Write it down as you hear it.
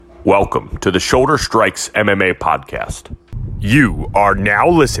Welcome to the Shoulder Strikes MMA podcast. You are now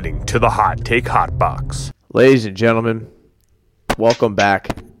listening to the Hot Take Hot Box. Ladies and gentlemen, welcome back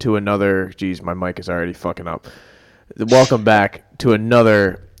to another... Geez, my mic is already fucking up. Welcome back to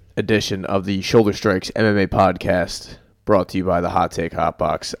another edition of the Shoulder Strikes MMA podcast, brought to you by the Hot Take Hot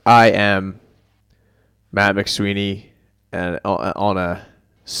Box. I am Matt McSweeney, and on a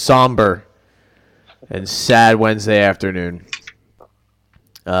somber and sad Wednesday afternoon,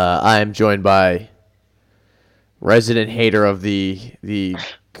 I am joined by resident hater of the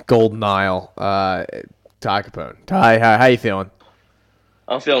Golden Isle, Ty Capone. Ty, how you feeling?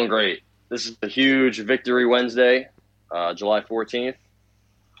 I'm feeling great. This is a huge victory Wednesday, July 14th.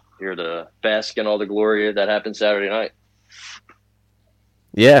 Here to bask in all the glory that happened Saturday night.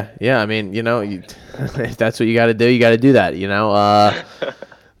 Yeah. I mean, if that's what you got to do, you got to do that.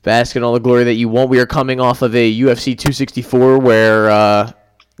 Bask in all the glory that you want. We are coming off of a UFC 264 where, a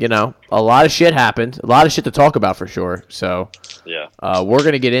lot of shit happened. A lot of shit to talk about for sure. So, yeah, we're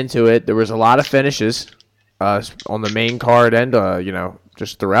going to get into it. There was a lot of finishes on the main card and,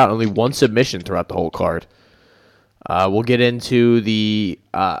 just throughout. Only one submission throughout the whole card. We'll get into the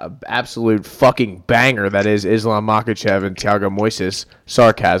absolute fucking banger that is Islam Makhachev and Thiago Moises.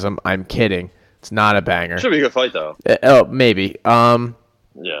 Sarcasm. I'm kidding. It's not a banger. Should be a good fight, though. Maybe. Yeah,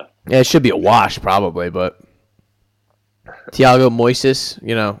 it should be a wash, probably, but Thiago Moises,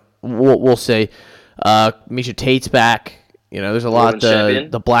 we'll say. Miesha Tate's back. There's a lot.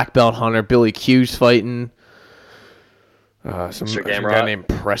 The black belt hunter, Billy Q's fighting. Some guy named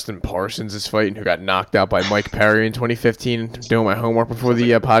Preston Parsons is fighting, who got knocked out by Mike Perry in 2015. Doing my homework before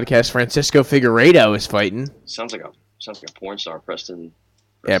the podcast. Francisco Figueiredo is fighting. Sounds like a porn star, Preston.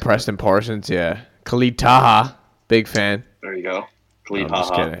 Yeah, Preston Parsons. Yeah, Khalid Taha, big fan. There you go. I'm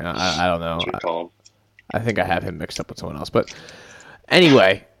just kidding. I don't know. That's what you call him. I think I have him mixed up with someone else. But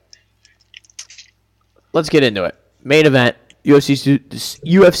anyway, let's get into it. Main event, UFC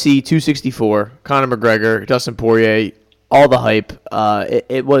 264, Conor McGregor, Dustin Poirier, all the hype.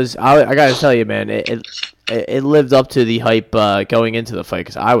 It was, I got to tell you, man, it lived up to the hype going into the fight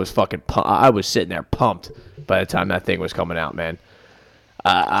because I was I was sitting there pumped by the time that thing was coming out, man.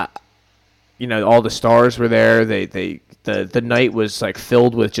 All the stars were there. The night was like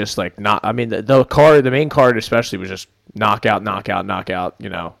filled with just like the main card especially was just knockout,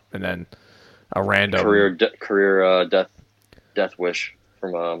 and then a random career death wish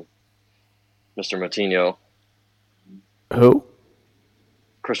from Mr. Matinho. Who?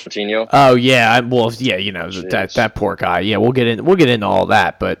 Chris Matinho. Oh yeah, that poor guy. Yeah, we'll get into all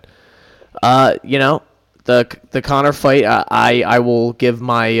that, but the Conor fight, I will give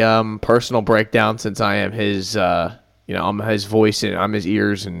my personal breakdown since I am his I'm his voice and I'm his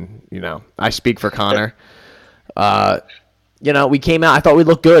ears, and I speak for Conor. We came out. I thought we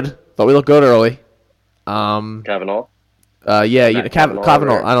looked good. Early. Kavanaugh.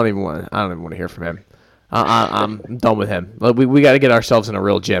 Kavanaugh. I don't even want to hear from him. I'm done with him. We got to get ourselves in a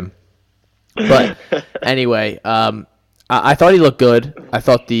real gym. But anyway, I thought he looked good. I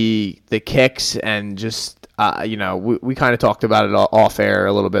thought the kicks and just we kind of talked about it off air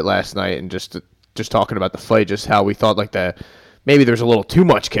a little bit last night, and just talking about the fight, just how we thought maybe there's a little too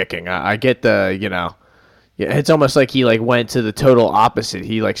much kicking. I get it's almost like he went to the total opposite.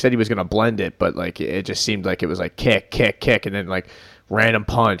 He said he was gonna blend it, but it just seemed like it was kick, and then random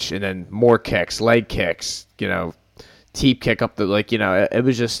punch, and then more kicks, leg kicks, teep kick up the it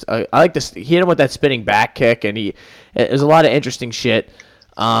was just I like this. He hit him with that spinning back kick, and it was a lot of interesting shit.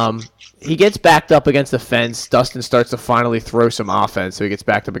 He gets backed up against the fence. Dustin starts to finally throw some offense, so he gets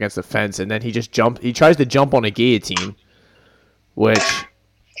backed up against the fence, and then he tries to jump on a guillotine, which,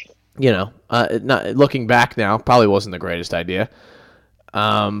 not looking back now, probably wasn't the greatest idea.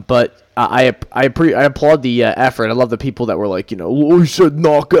 But I applaud the effort. I love the people that were he said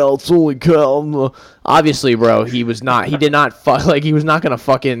knockouts only count. Obviously, bro, he was not. He did not he was not gonna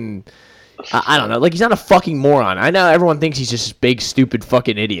fucking. I don't know. He's not a fucking moron. I know everyone thinks he's just a big, stupid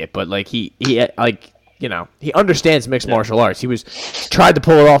fucking idiot, but he understands mixed martial arts. He tried to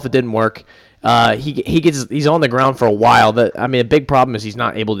pull it off. It didn't work. He's on the ground for a while. The big problem is he's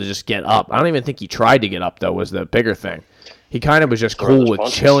not able to just get up. I don't even think he tried to get up, though, was the bigger thing. He kind of was just cool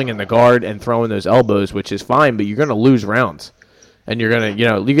with chilling in the guard and throwing those elbows, which is fine, but you're going to lose rounds. And you're going to, you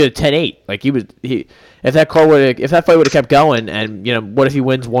get a 10-8. If that fight would have kept going, and what if he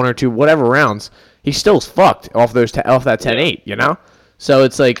wins one or two whatever rounds, he's still fucked off that 10-8. So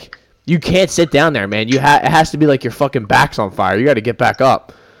it's you can't sit down there, man. It has to be your fucking back's on fire. You got to get back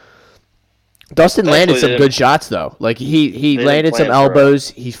up. Dustin landed some good shots though. Like he landed some elbows.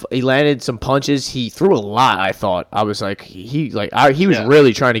 He landed some punches. He threw a lot. I thought. I was like he was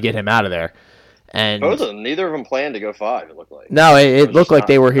really trying to get him out of there. And both of them, neither of them planned to go 5. It looked like. No, it looked like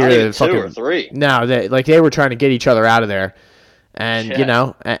they were here to fucking 2 or 3. No, they were trying to get each other out of there, and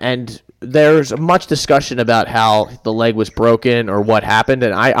and there's much discussion about how the leg was broken or what happened,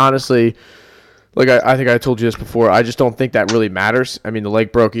 and I honestly. I think I told you this before. I just don't think that really matters. I mean, the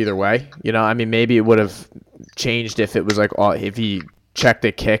leg broke either way. I mean, maybe it would have changed if it was if he checked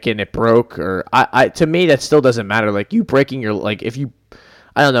a kick and it broke. Or to me, that still doesn't matter. Like you breaking your if you,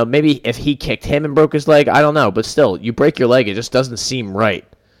 I don't know. Maybe if he kicked him and broke his leg, I don't know. But still, you break your leg, it just doesn't seem right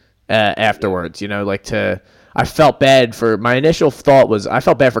afterwards. I felt bad for my initial thought was I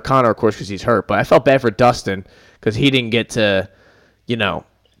felt bad for Conor, of course, because he's hurt. But I felt bad for Dustin because he didn't get to,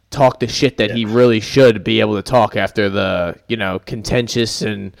 talk the shit that he really should be able to talk after the, contentious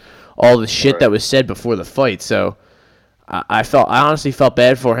and all the shit that was said before the fight. So I honestly felt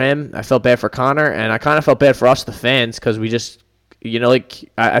bad for him. I felt bad for Conor, and I kind of felt bad for us, the fans, because we just,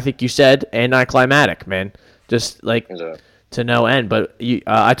 I think you said, anticlimactic, man. Just to no end. But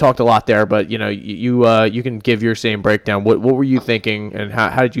I talked a lot there, but you can give your same breakdown. What were you thinking, and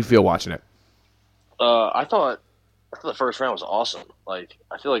how did you feel watching it? I thought the first round was awesome. I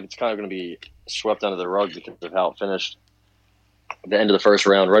feel like it's kind of going to be swept under the rug because of how it finished. The end of the first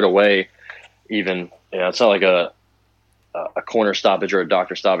round, right away, even. It's not like a corner stoppage or a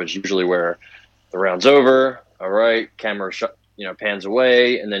doctor stoppage. Usually, where the round's over, all right, camera pans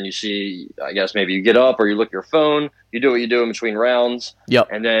away, and then you see, I guess maybe you get up or you look at your phone. You do what you do in between rounds. Yep.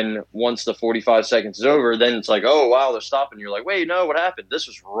 And then once the 45 seconds is over, then it's like, oh wow, they're stopping. You're like, wait, no, what happened? This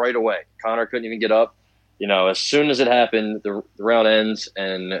was right away. Conor couldn't even get up. As soon as it happened, the round ends,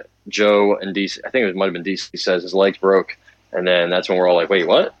 and Joe and DC, I think it might have been DC, says his legs broke, and then that's when we're all like, wait,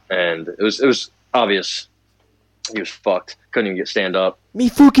 what? And it was obvious he was fucked. Couldn't even stand up. Me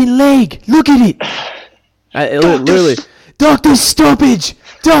fucking leg! Look at it! Literally, Doctor Stoppage!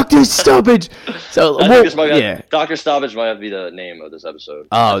 Doctor Stoppage! So Doctor Stoppage might have to be the name of this episode.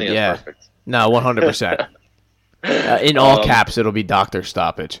 Oh yeah, perfect. No, 100%. In all caps, it'll be Doctor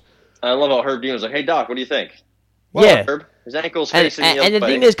Stoppage. I love how Herb Dean was like, "Hey Doc, what do you think?" Well, Herb, his ankle's facing and the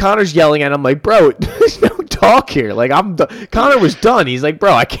thing is, Conor's yelling at him like, "Bro, there's no talk here." Conor was done. He's like,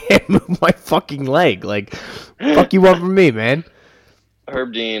 "Bro, I can't move my fucking leg. Fuck you want from me, man."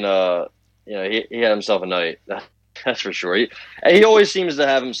 Herb Dean, he had himself a night. That's for sure. He always seems to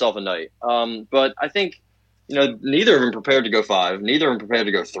have himself a night. But I think, neither of them prepared to go 5. Neither of them prepared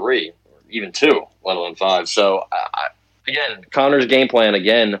to go 3, or even 2, let alone 5. So again, Conor's game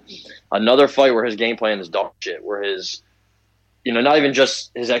plan, another fight where his game plan is dog shit, where his, not even just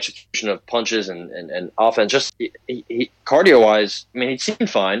his execution of punches and offense, just he cardio-wise, I mean, he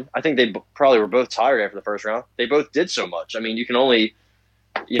seemed fine. I think they probably were both tired after the first round. They both did so much. I mean, you can only,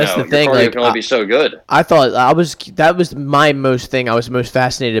 that's the thing. Cardio can only be so good. I thought that was my thing I was most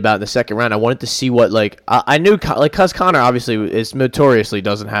fascinated about in the second round. I wanted to see what I knew because Conor obviously is notoriously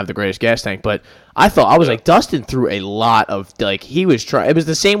doesn't have the greatest gas tank, but I was like Dustin threw a lot of he was trying. It was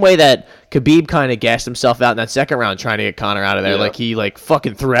the same way that Khabib kind of gassed himself out in that second round trying to get Conor out of there. Yeah. He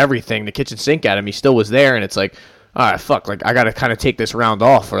fucking threw everything, the kitchen sink at him. He still was there, and it's like, all right, fuck, I got to kind of take this round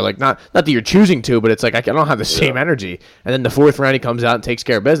off, or not that you're choosing to, but it's I don't have the same energy. And then the fourth round, he comes out and takes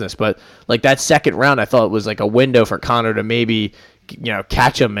care of business. But that second round, I thought was a window for Conor to maybe,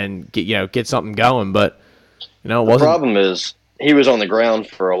 catch him and get something going. But, it wasn't. The problem is he was on the ground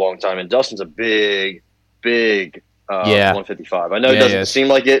for a long time, and Dustin's a big 155. I know it doesn't seem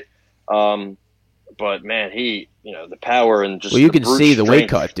like it, but man, he, the power and just. Well, you can see the weight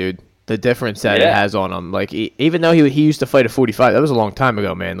cut, dude. The difference that it has on him, even though he used to fight at 45, that was a long time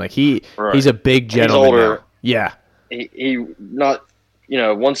ago, man. He's a big gentleman. He's older. Now. Yeah, he not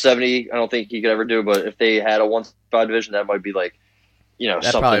 170. I don't think he could ever do, but if they had a 155 division, that might be that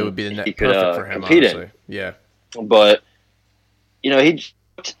something probably would be the he could perfect for him, compete honestly. in. Yeah, but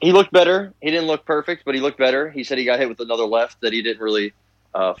he looked better. He didn't look perfect, but he looked better. He said he got hit with another left that he didn't really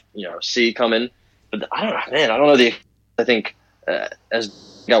see coming. But I don't know. I think as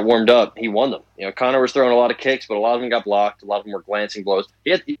got warmed up, he won them. Conor was throwing a lot of kicks, but a lot of them got blocked. A lot of them were glancing blows. He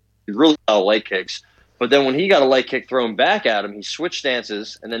had really a lot of leg kicks. But then when he got a leg kick thrown back at him, he switched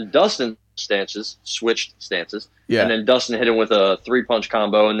stances, and then Dustin switched stances. Yeah. And then Dustin hit him with a 3-punch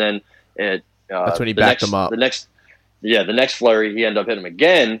combo, and then that's when he backed him up. The next flurry, he ended up hitting him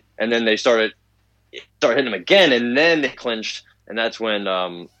again, and then they started hitting him again, and then they clinched, and that's when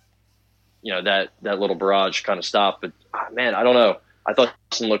that little barrage kind of stopped. But man, I don't know. I thought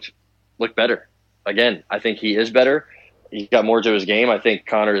Dustin looked better. Again, I think he is better. he's got more to his game. I think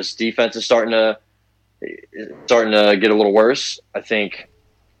Conor's defense is starting to get a little worse. I think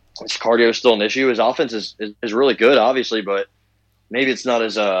his cardio is still an issue. His offense is really good, obviously, but maybe it's not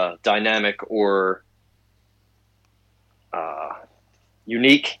as dynamic or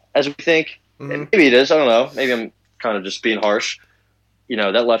unique as we think. Mm-hmm. Maybe it is. I don't know. Maybe I'm kind of just being harsh.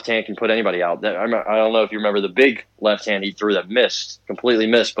 That left hand can put anybody out. I don't know if you remember the big left hand he threw that completely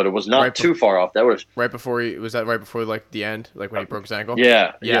missed, but it was not too far off. That was right before like the end, like when he broke his ankle.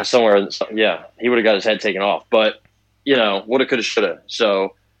 Yeah, somewhere. Yeah, he would have got his head taken off, but woulda, coulda, shoulda.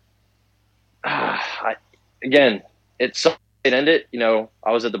 So again, it ended.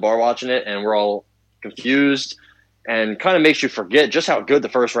 I was at the bar watching it, and we're all confused, and kind of makes you forget just how good the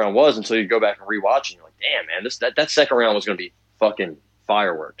first round was until you go back and rewatch, and you're like, damn, man, that second round was going to be fucking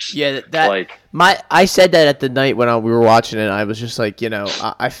fireworks. Yeah, I said that at the night when we were watching it. I was just like,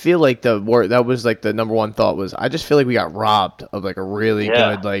 I feel like that was like the number one thought was I just feel like we got robbed of like a really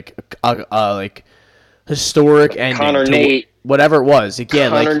good like historic ending. Conor Nate, whatever it was. Again,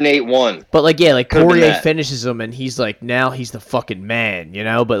 Conor Nate won. But like Poirier finishes him and he's like now he's the fucking man,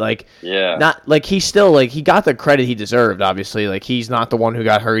 But like not like he's still like he got the credit he deserved. Obviously, like he's not the one who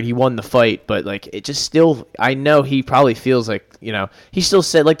got hurt. He won the fight, but like it just still I know he probably feels like he still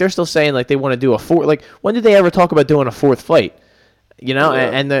said like they're still saying like they want to do a fourth. Like when did they ever talk about doing a fourth fight?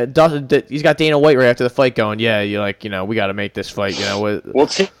 And he's got Dana White right after the fight going, we got to make this fight. Well,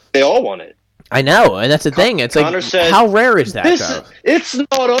 they all want it. I know, and that's the thing. It's Conor like, said, how rare is that, though? It's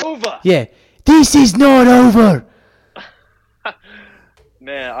not over. Yeah, this is not over.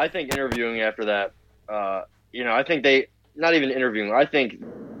 Man, I think interviewing after that, I think they, not even interviewing, I think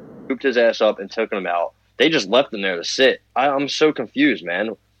scooped his ass up and took him out. They just left him there to sit. I'm so confused,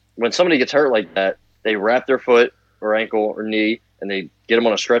 man. When somebody gets hurt like that, they wrap their foot or ankle or knee, and they get him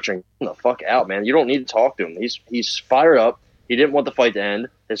on a stretcher and get him the fuck out, man. You don't need to talk to him. He's fired up. He didn't want the fight to end.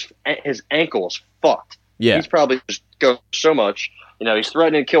 His ankle is fucked. Yeah. He's probably just go so much. He's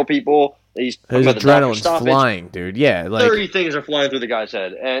threatening to kill people. His adrenaline's flying, dude. Yeah, like 30 things are flying through the guy's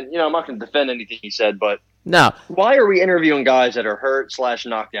head. And I'm not going to defend anything he said, but no. Why are we interviewing guys that are hurt /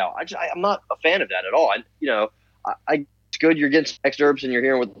 knocked out? I'm not a fan of that at all. It's good you're getting some excerpts and you're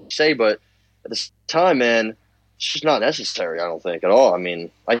hearing what they say, but at the same time, man, it's just not necessary. I don't think at all. I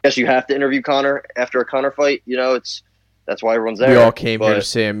mean, I guess you have to interview Conor after a Conor fight. That's why everyone's there. We all came here to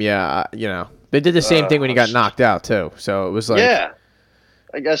see him. Yeah, they did the same thing when he got knocked out too. So it was like, yeah.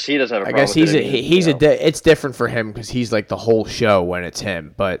 I guess he doesn't have a problem. I guess it's different for him because he's like the whole show when it's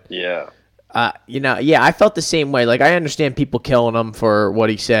him. But yeah. I felt the same way. Like I understand people killing him for what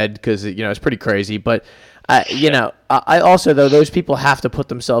he said because it's pretty crazy. But I also though those people have to put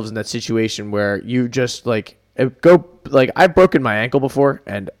themselves in that situation where you just like go like I've broken my ankle before,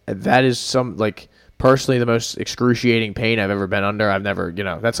 and that is some like. Personally, the most excruciating pain I've ever been under. I've never,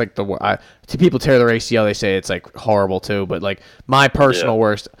 that's like to people tear their ACL, they say it's like horrible too. But like my personal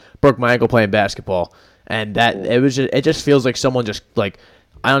worst, broke my ankle playing basketball, and that it just feels like someone just like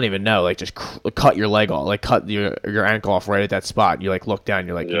I don't even know, like just cut your leg off, like cut your ankle off right at that spot. You like look down,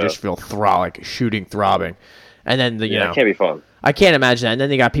 you're like you just feel like shooting, throbbing, and then it can't be fun. I can't imagine that. And then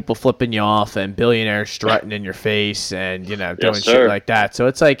they got people flipping you off and billionaires strutting in your face and, doing shit like that. So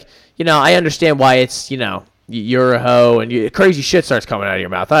it's like, I understand why it's, you're a hoe and crazy shit starts coming out of your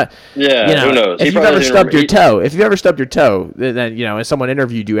mouth. Who knows? If you've ever stubbed your toe, then, and someone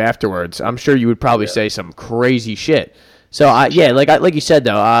interviewed you afterwards, I'm sure you would probably say some crazy shit. So, like you said,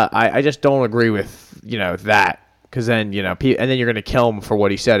 though, I just don't agree with, that. Because then, and then you're going to kill him for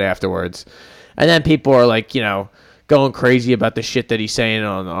what he said afterwards. And then people are like, going crazy about the shit that he's saying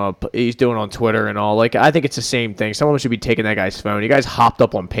he's doing on Twitter and all. Like, I think it's the same thing. Someone should be taking that guy's phone. You guys hopped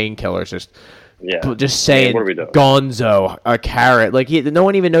up on painkillers, just saying Gonzo, a carrot. Like, no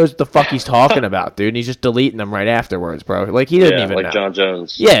one even knows what the fuck he's talking about, dude. And he's just deleting them right afterwards, bro. Like, he doesn't even know. John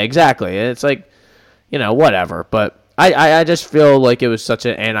Jones. Yeah, exactly. And it's like, whatever. But I just feel like it was such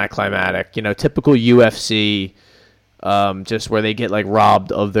an anticlimactic, typical UFC, just where they get like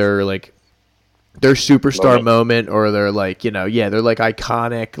robbed of their like. Their superstar moment or they're like, they're like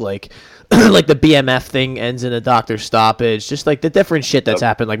iconic, like like the BMF thing ends in a doctor's stoppage, just like the different shit that's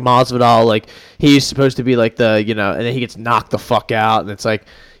happened. Like Masvidal, like he's supposed to be like the, and then he gets knocked the fuck out, and it's like,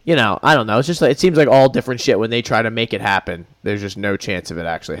 I don't know. It's just like, it seems like all different shit when they try to make it happen. There's just no chance of it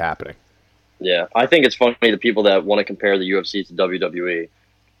actually happening. Yeah, I think it's funny the people that want to compare the UFC to WWE.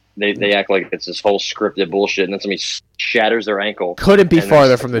 They act like it's this whole scripted bullshit, and then somebody shatters their ankle. Couldn't be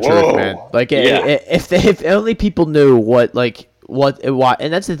farther from the truth, man. Like, if only people knew what,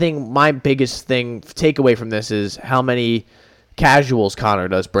 and that's the thing. My biggest takeaway from this is how many casuals Conor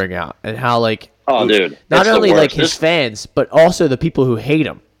does bring out, and how like Oh, dude. Not it's the only like worst. his fans, but also the people who hate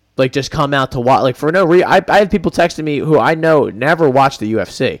him. Like just come out to watch. Like for no reason. I have people texting me who I know never watch the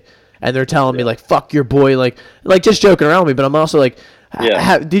UFC, and they're telling me like, "Fuck your boy," like just joking around with me. But I'm also like,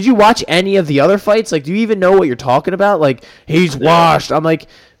 did you watch any of the other fights? Like, do you even know what you're talking about? Like, he's washed. I'm like,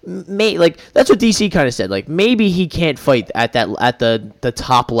 mate, like that's what DC kind of said. Like maybe he can't fight at the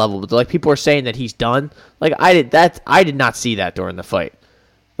top level. But like people are saying that he's done. Like I did not see that during the fight.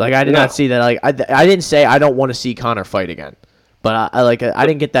 Like I did not see that. Like I didn't say I don't want to see Conor fight again. But I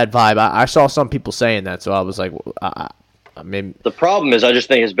didn't get that vibe. I saw some people saying that, so I was like, I mean, the problem is I just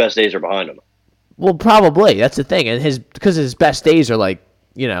think his best days are behind him. Well, probably that's the thing, and because his best days are like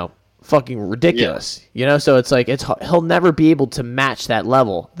fucking ridiculous, So it's like he'll never be able to match that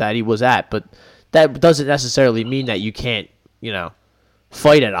level that he was at, but that doesn't necessarily mean that you can't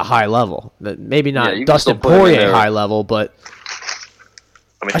fight at a high level. Maybe not Dustin Poirier high level, but.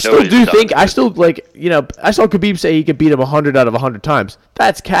 I still do think I saw Khabib say he could beat him 100 out of 100 times.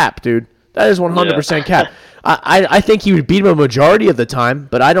 That's cap, dude. That is 100% cap. I think he would beat him a majority of the time,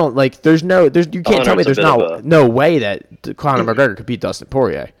 but I don't like. You can't tell me there's no way that Conor McGregor could beat Dustin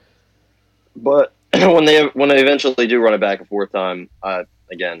Poirier. But when they eventually do run it back a fourth time, I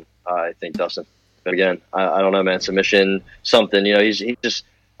think Dustin again. I don't know, man. Submission, something. He just.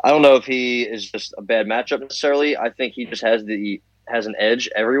 I don't know if he is just a bad matchup necessarily. I think he just has an edge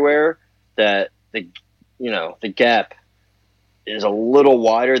everywhere that the gap is a little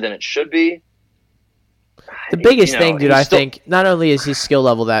wider than it should be. The biggest thing, dude, I think not only is his skill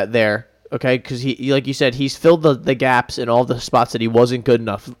level there, okay, because he, like you said, he's filled the gaps in all the spots that he wasn't good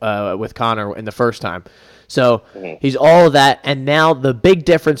enough with Conor in the first time. So he's all of that, and now the big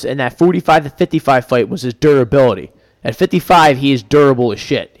difference in that 45 to 55 fight was his durability. At 55, he is durable as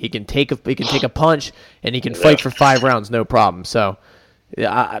shit. He can take a punch, and he can fight for 5 rounds, no problem. So,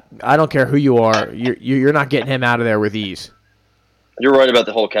 I don't care who you are, you're not getting him out of there with ease. You're right about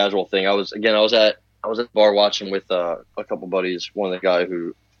the whole casual thing. I was at the bar watching with a couple buddies. One of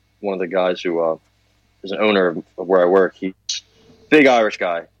the guys who is an owner of where I work. He's a big Irish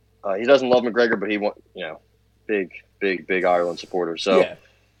guy. He doesn't love McGregor, but he big Ireland supporter. So,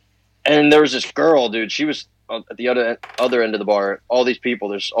 and there was this girl, dude. She was at the other end of the bar. All these people,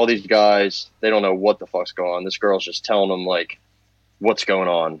 there's all these guys. They don't know what the fuck's going on. This girl's just telling them like what's going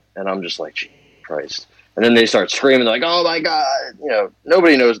on, and I'm just like, Jesus Christ. And then they start screaming like, "Oh my God!"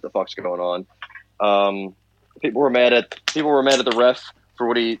 Nobody knows what the fuck's going on. People were mad at the ref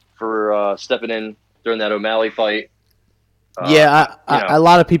for stepping in during that O'Malley fight. A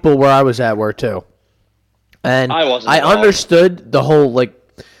lot of people where I was at were too, and I understood the whole like.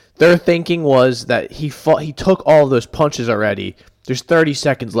 Their thinking was that he took all of those punches already. There's 30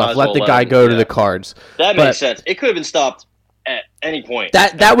 seconds left. Let the guy go to the cards. That makes sense. It could have been stopped at any point.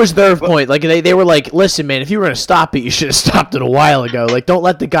 That was their point. Like they were like, listen, man, if you were gonna stop it, you should have stopped it a while ago. Like, don't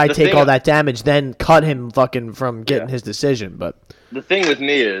let the guy take all that damage, then cut him fucking from getting his decision. But the thing with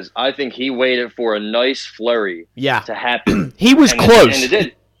me is, I think he waited for a nice flurry to happen. He was close. And it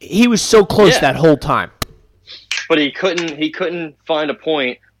did. He was so close that whole time. But he couldn't find a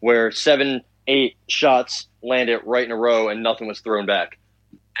point where 7-8 shots landed right in a row and nothing was thrown back.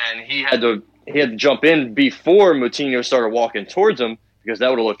 And he had to jump in before Moutinho started walking towards him, because that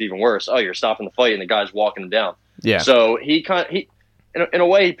would have looked even worse. Oh, you're stopping the fight and the guy's walking him down. Yeah. So in a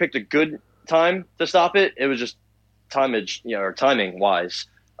way he picked a good time to stop it. It was just timing wise.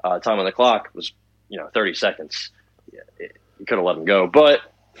 Time on the clock was 30 seconds. You could have let him go. But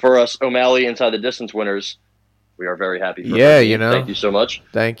for us O'Malley inside the distance winners, we are very happy for Thank you so much.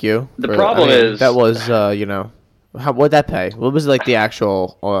 Thank you. The problem is that was what'd that pay? What was like the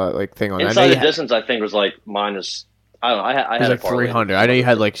actual thing on inside the distance? I think was like minus. I don't know. I had like 300. I know you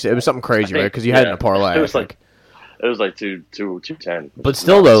had like it was something crazy, right? Because you had it in a parlay. It was like 210. But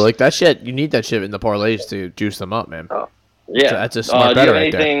still though, like that shit, you need that shit in the parlays to juice them up, man. Oh yeah, that's a smart bet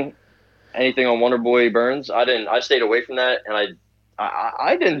right there. Anything on Wonderboy Burns? I stayed away from that, and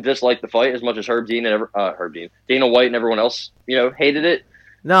I didn't dislike the fight as much as Dana White and everyone else, hated it.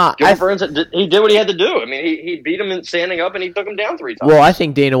 No, Burns, he did what he had to do. I mean, he beat him in standing up, and he took him down 3 times. Well, I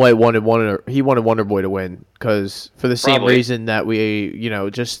think Dana White wanted Wonderboy to win because for the same reason that we,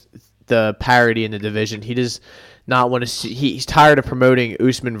 just the parity in the division. He does not want to see. He's tired of promoting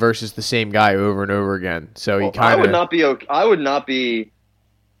Usman versus the same guy over and over again. So he kind of. I would not be.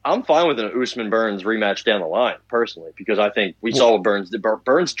 I'm fine with an Usman Burns rematch down the line, personally, because I think we saw what Burns did.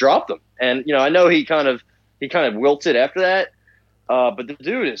 Burns dropped him, and I know he kind of wilted after that. But the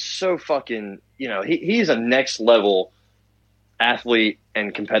dude is so fucking, he's a next level athlete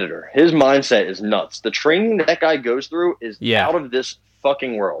and competitor. His mindset is nuts. The training that guy goes through is out of this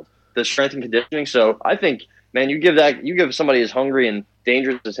fucking world. the strength and conditioning. So I think, man, you give somebody as hungry and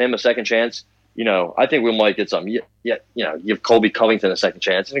dangerous as him a second chance. I think we might get something. Give Colby Covington a second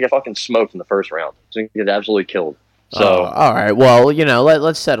chance and get fucking smoked in the first round. So he get absolutely killed. So all right, well,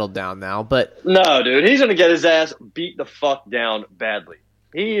 let's settle down now. But no, dude, he's gonna get his ass beat the fuck down badly.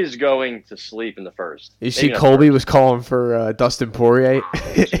 He is going to sleep in the first. You see, Colby was calling for Dustin Poirier.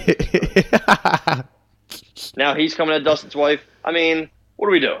 Now he's coming at Dustin's wife. I mean, what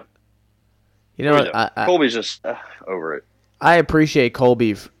are we doing? Colby's just over it. I appreciate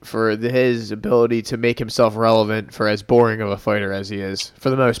Colby for his ability to make himself relevant for as boring of a fighter as he is, for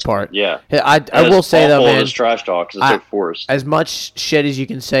the most part. Yeah. I will say, though, man, his trash talk because it's so forced. As much shit as you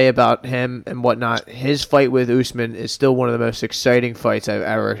can say about him and whatnot, his fight with Usman is still one of the most exciting fights I've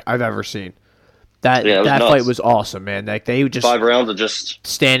ever seen. That fight was awesome, man. Like, they just 5 rounds of just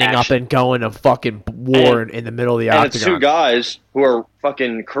standing action. up and going a fucking war in the middle of the octagon. And it's 2 guys who are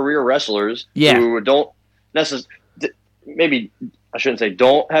fucking career wrestlers who don't necessarily. Maybe I shouldn't say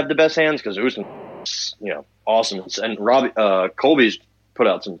don't have the best hands because Usman's, awesome. And Colby's put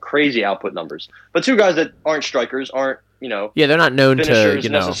out some crazy output numbers. But 2 guys that aren't strikers, aren't, they're not known finishers to,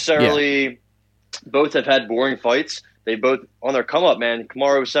 necessarily. Yeah. Both have had boring fights. They both, on their come up, man,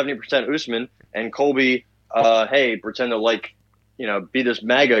 Kamaru 70% Usman and Colby, pretend to be this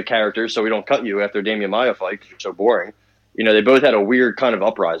MAGA character so we don't cut you after Damian Maia fight because you're so boring. They both had a weird kind of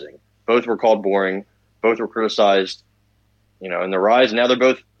uprising. Both were called boring. Both were criticized. In the rise, now they're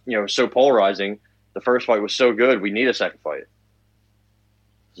both, so polarizing. The first fight was so good, we need a second fight.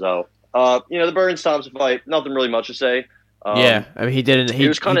 So, the Burns-Thompson fight, nothing really much to say. I mean, he did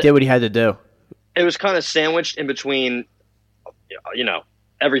what he had to do. It was kind of sandwiched in between,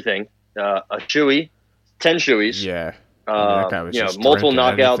 everything. A shoey, 10 shoeys. Yeah. That guy was multiple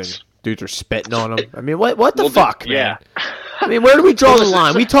knockouts. Anything. Dudes are spitting on him. I mean, what the fuck, man? Yeah. I mean, where do we draw the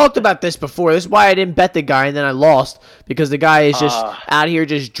line? We talked about this before. This is why I didn't bet the guy, and then I lost because the guy is just out here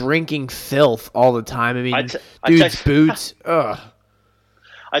just drinking filth all the time. I mean, dude's boots. Ugh.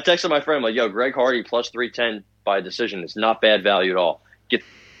 I texted my friend, like, yo, Greg Hardy plus 310 by decision is not bad value at all. Get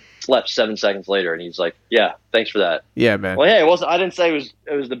slept 7 seconds later, and he's like, yeah, thanks for that. Yeah, man. Well, hey, it wasn't. I didn't say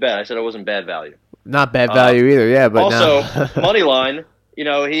it was the bet. I said it wasn't bad value. Not bad value either, yeah. But also, money line, he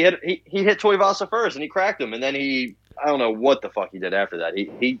hit Tuivasa first, and he cracked him, and then I don't know what the fuck he did after that.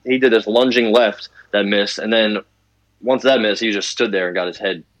 He did this lunging left that missed, and then once that missed, he just stood there and got his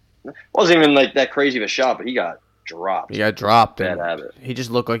head. It wasn't even like that crazy of a shot, but he got dropped. He got dropped. Bad habit. He just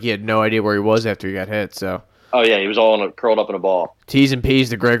looked like he had no idea where he was after he got hit. So. Oh yeah, he was all curled up in a ball. T's and P's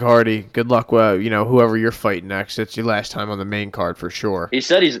to Greg Hardy. Good luck, whoever you're fighting next. It's your last time on the main card for sure. He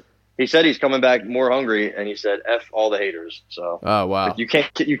said he's coming back more hungry, and he said F all the haters. So. Oh wow. You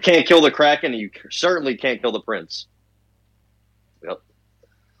can't kill the Kraken, and you certainly can't kill the Prince. Yep.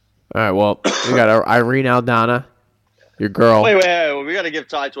 All right, well, we got Irene Aldana, your girl. Wait. We got to give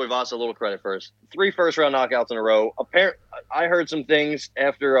Tai Tuivasa a little credit first. 3 first-round knockouts in a row. I heard some things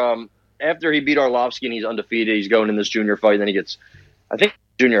after he beat Arlovsky and he's undefeated. He's going in this junior fight, and then he gets, I think,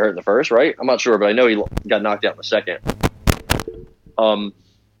 junior hurt in the first, right? I'm not sure, but I know he got knocked out in the second.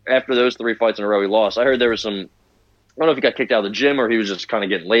 After those 3 fights in a row, he lost. I heard there was some, I don't know if he got kicked out of the gym or he was just kind of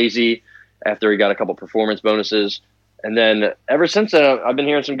getting lazy after he got a couple performance bonuses. And then ever since then, I've been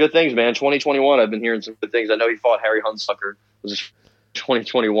hearing some good things, man. 2021, I've been hearing some good things. I know he fought Harry Hunsucker. It was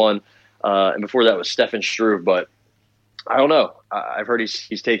 2021. And before that was Stefan Struve. But I don't know. I've heard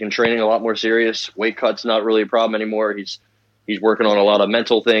he's taking training a lot more serious. Weight cut's not really a problem anymore. He's working on a lot of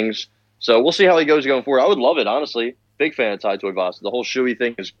mental things. So we'll see how he goes going forward. I would love it, honestly. Big fan of Tai Tuivasa. The whole shoey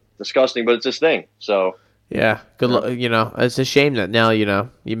thing is disgusting, but it's his thing. So yeah, good luck. It's a shame that now you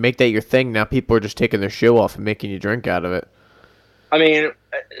make that your thing. Now people are just taking their shoe off and making you drink out of it. I mean,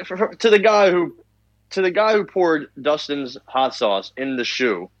 to the guy who poured Dustin's hot sauce in the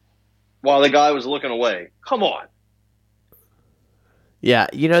shoe while the guy was looking away. Come on. Yeah,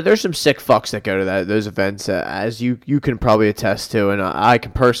 there's some sick fucks that go to those events, as you can probably attest to, and I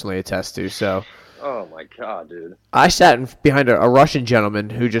can personally attest to. So. Oh my god, dude! I sat behind a Russian gentleman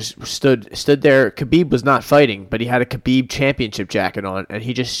who just stood there. Khabib was not fighting, but he had a Khabib championship jacket on, and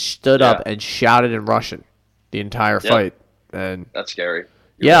he just stood up and shouted in Russian the entire fight. And that's scary.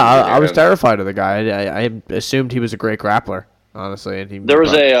 I was terrified of the guy. I assumed he was a great grappler, honestly, and he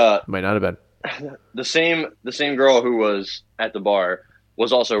might not have been. The same girl who was at the bar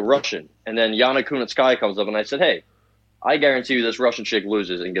was also Russian, and then Yana Kunitskaya comes up, and I said, "Hey, I guarantee you this Russian chick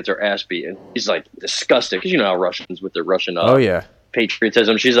loses and gets her ass beat." And he's like, disgusted, because you know how Russians with their Russian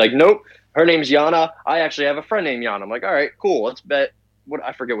patriotism. She's like, nope, her name's Yana. I actually have a friend named Yana. I'm like, all right, cool, let's bet.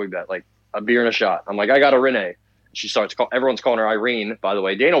 I forget what we bet, like a beer and a shot. I'm like, I got a Renee. she starts everyone's calling her Irene. By the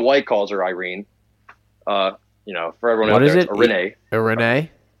way, Dana White calls her Irene. For everyone What out is there, it? it's Renee. Renee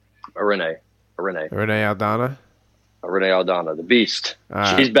Renee Aldana. Aldana, the Beast.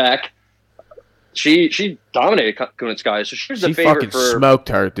 She's back. She dominated Kunitskaya, so she was the favorite fucking for. Smoked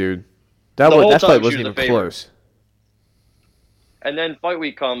her, dude. That fight wasn't even close. And then fight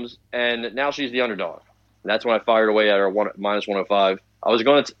week comes, and now she's the underdog. And that's when I fired away at her minus 105. I was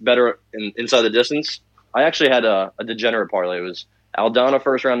going to bet her inside the distance. I actually had a degenerate parlay. It was Aldana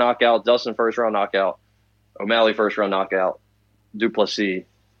first round knockout, Dustin first round knockout, O'Malley first round knockout, Duplessis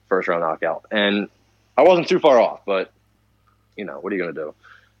first round knockout. And I wasn't too far off, but what are you going to do?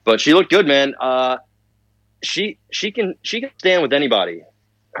 But she looked good, man. She can stand with anybody.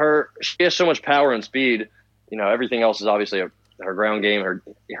 She has so much power and speed. Everything else is obviously her ground game,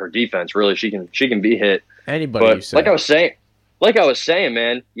 her defense. Really, she can be hit. Anybody, but you say. Like I was saying,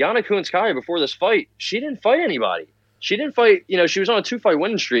 man, Yana Kunitskaya before this fight, she didn't fight anybody. She didn't fight. She was on a 2-fight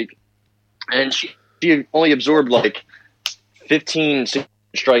winning streak, and she only absorbed like 15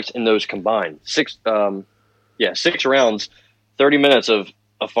 strikes in those combined 6 rounds, 30 minutes of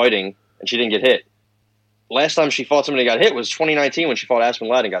fighting, and she didn't get hit. Last time she fought somebody that got hit was 2019 when she fought Aspen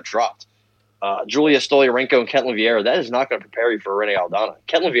Ladd and got dropped. Julia Stoliarenko and Ketlin Vieira, that is not going to prepare you for Renee Aldana.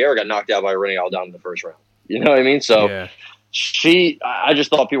 Ketlin Vieira got knocked out by Renee Aldana in the first round. You know what I mean? So I just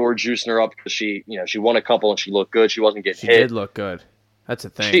thought people were juicing her up because she won a couple and she looked good. She wasn't getting hit. She did look good. That's the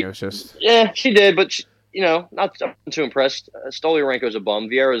thing. It was just she did, but not too impressed. Stoliarenko's a bum.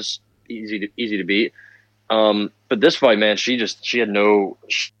 Vieira's easy to beat. But this fight, man, she had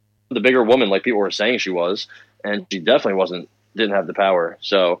the bigger woman, like people were saying she was, and she definitely didn't have the power.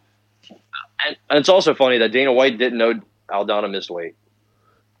 So, and it's also funny that Dana White didn't know Aldana missed weight.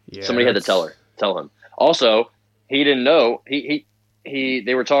 Yeah, somebody had to tell him. Also, he didn't know. They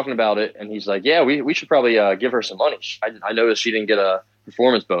were talking about it, and he's like, "Yeah, we should probably give her some money." I noticed she didn't get a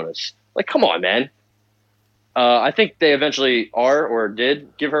performance bonus. Like, come on, man. I think they eventually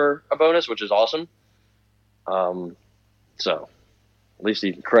did give her a bonus, which is awesome. So at least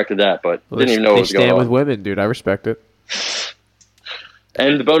he corrected that, but didn't even know what was going on. They stand with women, dude. I respect it.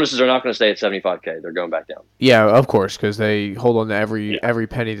 And the bonuses are not going to stay at $75K. They're going back down. Yeah, of course, because they hold on to every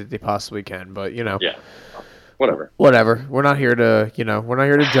penny that they possibly can. But Yeah. Whatever. We're not here to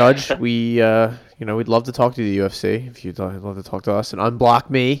judge. We we'd love to talk to the UFC if you'd love to talk to us and unblock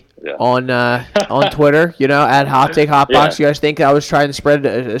me on Twitter. At Hot Take Hotbox. Yeah. You guys think I was trying to spread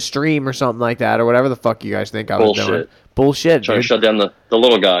a stream or something like that or whatever the fuck you guys think I was doing? Bullshit. Trying dude. to shut down the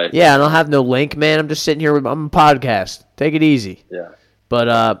little guy. Yeah, I don't have no link, man. I'm just sitting here I'm a podcast. Take it easy. Yeah.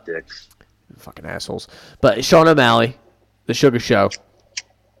 But dicks. Fucking assholes. But Sean O'Malley, the Sugar Show.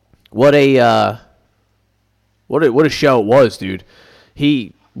 What a show it was, dude.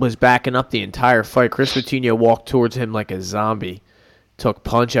 He was backing up the entire fight. Chris Coutinho walked towards him like a zombie, took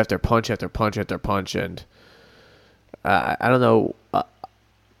punch after punch after punch after punch, and I don't know.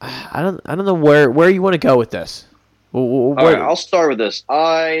 I don't know where you want to go with this. All right, I'll start with this.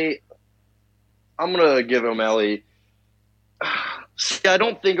 I'm gonna give O'Malley. See, I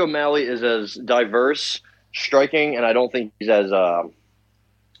don't think O'Malley is as diverse striking, and I don't think he's as how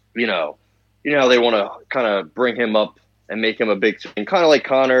they want to kind of bring him up and make him a big thing, kind of like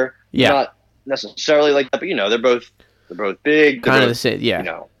Conor. Yeah, not necessarily like that, but they're both big. Kind of the same.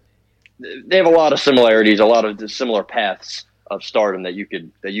 Yeah, they have a lot of similarities, a lot of similar paths of stardom that you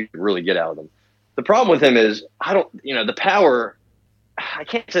could really get out of them. The problem with him is the power. I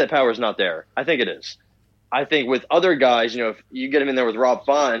can't say the power is not there. I think it is. I think with other guys, if you get him in there with Rob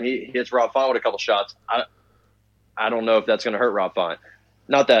Font and he hits Rob Font with a couple shots, I don't know if that's going to hurt Rob Font.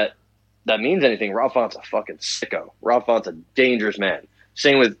 Not that means anything. Rob Font's a fucking sicko. Rob Font's a dangerous man.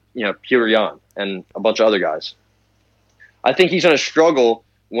 Same with Petr Yan and a bunch of other guys. I think he's going to struggle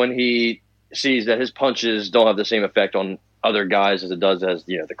when he sees that his punches don't have the same effect on other guys as it does as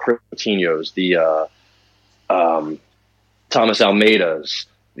the Chris Coutinhos, the Thomas Almeidas,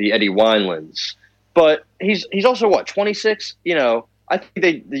 the Eddie Winelands. But he's also 26. I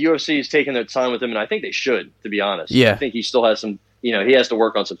think the UFC is taking their time with him, and I think they should, to be honest. Yeah. I think he still has some. He has to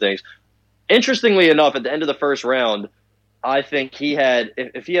work on some things. Interestingly enough, at the end of the first round, I think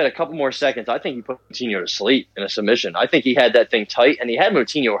if he had a couple more seconds, I think he put Moutinho to sleep in a submission. I think he had that thing tight, and he had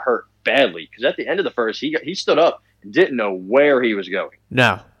Moutinho hurt badly because at the end of the first, he stood up and didn't know where he was going.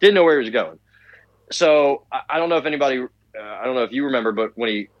 No. Didn't know where he was going. So I don't know if anybody I don't know if you remember, but when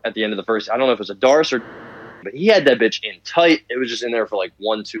he, at the end of the first, I don't know if it was a Darce or, but he had that bitch in tight. It was just in there for like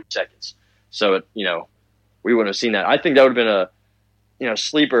 1-2 seconds. So, we wouldn't have seen that. I think that would have been a,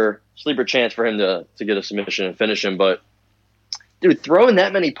 sleeper chance for him to get a submission and finish him. But dude, throwing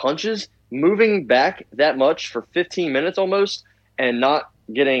that many punches moving back that much for 15 minutes almost and not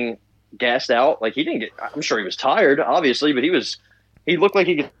getting gassed out. Like, he didn't get, I'm sure he was tired, obviously, but he looked like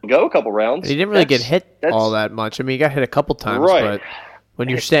he could go a couple rounds. He didn't really get hit all that much. I mean, he got hit a couple times, right. But when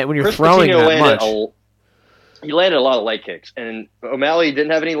you're Chris throwing Patino that much, he landed a lot of leg kicks, and O'Malley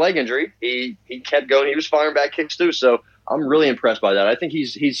didn't have any leg injury. He kept going. He was firing back kicks too. So I'm really impressed by that. I think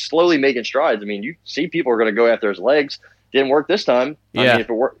he's slowly making strides. I mean, you see people are going to go after his legs. Didn't work this time. Yeah. I mean, if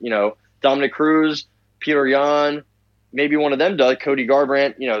it worked, Dominic Cruz, Peter Yan, maybe one of them does. Cody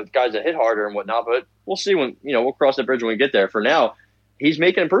Garbrandt, guys that hit harder and whatnot. But we'll see when we'll cross that bridge when we get there. For now, he's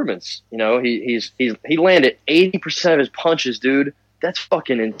making improvements. He landed 80% of his punches, dude. That's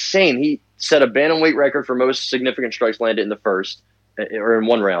fucking insane. He set a bantamweight record for most significant strikes landed in the first or in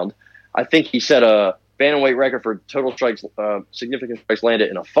one round. I think he set a bantamweight record for total strikes, significant strikes landed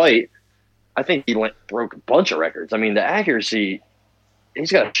in a fight. I think he broke a bunch of records. I mean, the accuracy,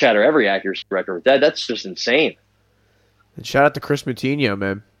 he's got to shatter every accuracy record. That's just insane. And shout out to Chris Moutinho,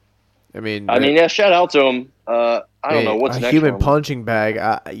 man. I mean, shout out to him. I don't know what's next. A human punching bag.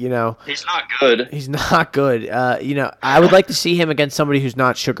 He's not good. He's not good. I would like to see him against somebody who's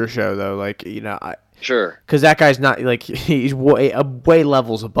not Sugar Show though. Like, sure, because that guy's not like he's way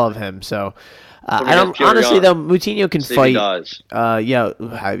levels above him. So. I don't honestly though. Moutinho can fight.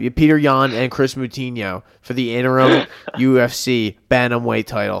 Peter Yan and Chris Moutinho for the interim UFC bantamweight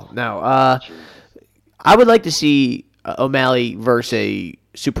title. Now, I would like to see O'Malley versus a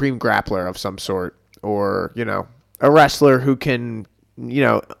supreme grappler of some sort, or a wrestler who can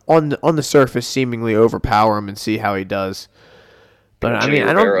on the surface seemingly overpower him and see how he does. But Jimmy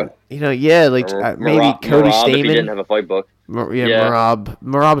I Rivera. don't, maybe Cody Stamann. If he didn't have a fight book.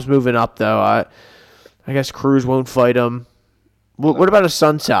 Merab's moving up though. I guess Cruz won't fight him. What about a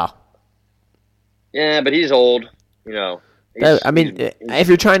Sun Sal? Yeah, but he's old. If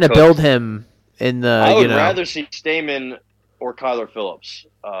you're trying to build him in the, I would rather see Stamann or Kyler Phillips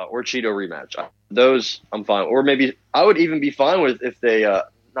or Cheeto rematch. Those I'm fine. Or maybe I would even be fine with if they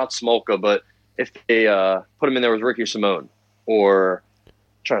not Smolka, but if they put him in there with Ricky Simone or I'm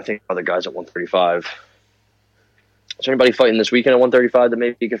trying to think of other guys at 135. Is there anybody fighting this weekend at 135 that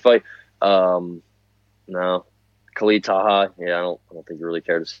maybe he could fight? No. Khalid Taha. Yeah, I don't think you really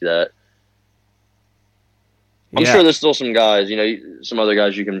care to see that. I'm sure there's still some guys, some other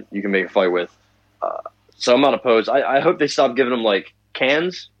guys you can make a fight with. So I'm not opposed. I hope they stop giving them like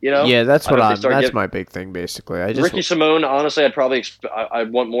cans. Yeah, that's that's my big thing basically. Ricky Simone. Honestly,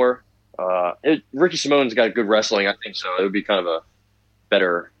 I'd want more. Ricky Simone's got good wrestling, I think, so it would be kind of a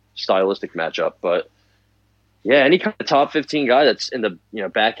better stylistic matchup. But yeah, any kind of top 15 guy that's in the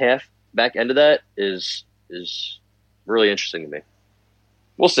back end of that is really interesting to me.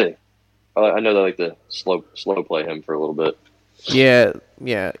 We'll see. I know they like to slow play him for a little bit. Yeah.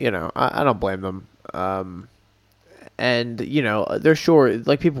 I don't blame them. And they're sure,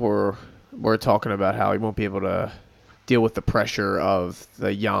 like people were talking about how he won't be able to deal with the pressure of the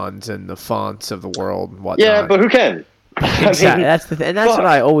Yans and the Fonts of the world and whatnot. Yeah, but who can? Exactly. That's what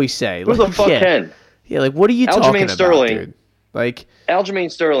I always say. Who the fuck can? Yeah, like what are you talking about, dude? Like Aljamain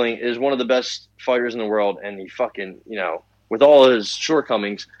Sterling is one of the best fighters in the world, and he fucking with all his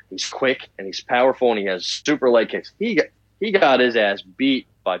shortcomings, he's quick and he's powerful and he has super leg kicks. He got his ass beat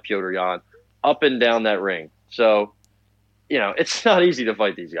by Petr Yan up and down that ring. So, it's not easy to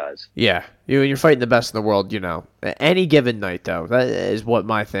fight these guys. Yeah, you're fighting the best in the world. Any given night though, that is what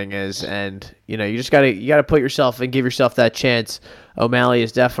my thing is, and you just gotta put yourself and give yourself that chance. O'Malley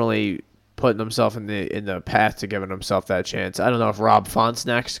is definitely putting himself in the path to giving himself that chance. I don't know if Rob Font's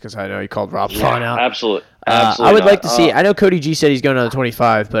next because I know he called Rob Font out. Absolutely. I would like to see. I know Cody G said he's going to the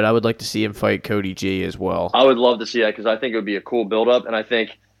 25, but I would like to see him fight Cody G as well. I would love to see that because I think it would be a cool build-up, and I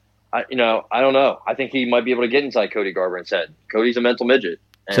think, I don't know. I think he might be able to get inside Cody Garbrandt's head. Cody's a mental midget.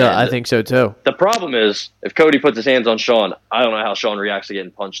 So I think so too. The problem is if Cody puts his hands on Sean, I don't know how Sean reacts to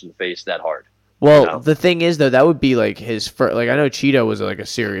getting punched in the face that hard. Well, the thing is, though, that would be like his first. Like I know Cheeto was like a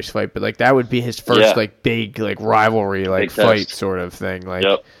serious fight, but like that would be his first like big like rivalry like big fight test. Sort of thing. Like,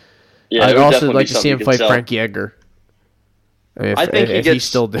 yeah, I'd also like to see him fight Frankie Edgar. I think if he's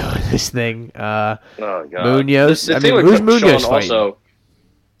still doing this thing. Oh God, Munoz. Who's Munoz fighting? Also,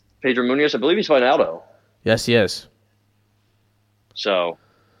 Pedro Munoz. I believe he's fighting Aldo. Yes, he is. So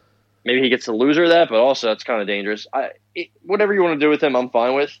maybe he gets the loser of that, but also that's kind of dangerous. Whatever you want to do with him, I'm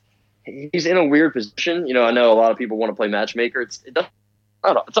fine with. He's in a weird position. I know a lot of people want to play matchmaker. It's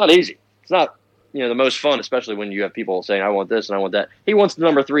not easy. It's not the most fun, especially when you have people saying, I want this and I want that. He wants the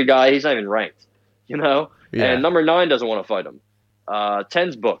number 3 guy. He's not even ranked, Yeah. And number 9 doesn't want to fight him.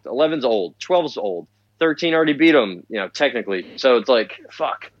 10's booked. 11's old. 12's old. 13 already beat him, technically. So it's like,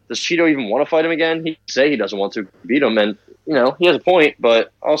 fuck. does Cheeto even want to fight him again? He say he doesn't want to beat him, and he has a point,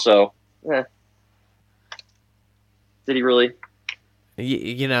 but also, did he really?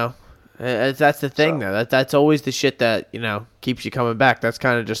 That's the thing though. That's always the shit that keeps you coming back. That's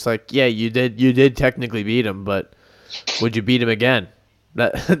kind of just like, yeah, you did technically beat him, but would you beat him again?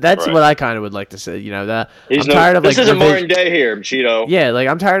 That's right. What I kind of would like to say. That I'm tired of this isn't modern day here, Cheeto. Yeah, like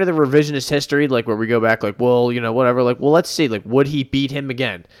I'm tired of the revisionist history, like where we go back, like, well, whatever, like, well, let's see, like, would he beat him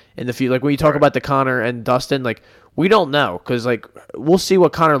again in the future? Like when you talk about the Conor and Dustin, like, we don't know because like we'll see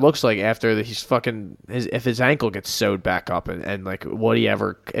what Conor looks like after he's if his ankle gets sewed back up and like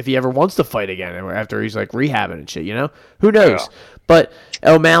if he ever wants to fight again after he's like rehabbing and shit. Who knows? Yeah. But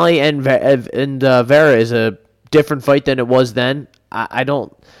O'Malley and Vera is a different fight than it was then. I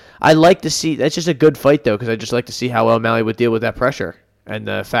like to see that's just a good fight though because I just like to see how O'Malley would deal with that pressure and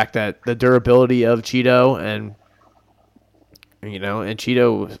the fact that the durability of Cheeto and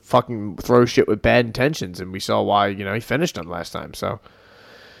Cheeto fucking throws shit with bad intentions, and we saw why he finished him last time. So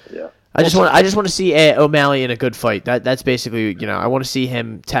yeah, I just want to see O'Malley in a good fight. That's basically I want to see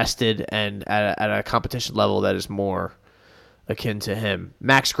him tested and at a competition level that is more akin to him.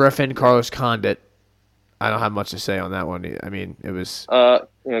 Max Griffin, Carlos Condit. I don't have much to say on that one. I mean, it was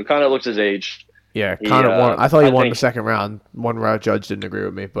Condit looks his age. Yeah, Condit won. I thought he won the second round. One round judge didn't agree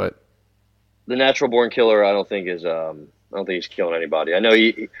with me, but the natural born killer, I don't think is. I don't think he's killing anybody. I know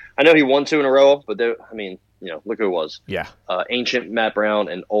he won 2 in a row, but look who it was. Yeah, ancient Matt Brown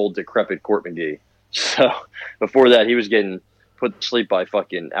and old decrepit Court McGee. So before that, he was getting put to sleep by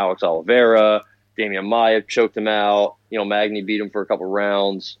fucking Alex Oliveira. Damian Maia choked him out. Magny beat him for a couple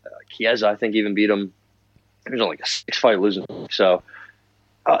rounds. Chiesa, I think, even beat him. He was on like a 6-fight losing. So,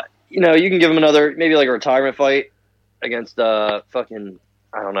 you can give him another, maybe like a retirement fight against fucking,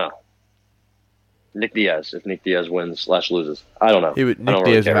 I don't know, Nick Diaz. If Nick Diaz wins / loses, I don't know. Nick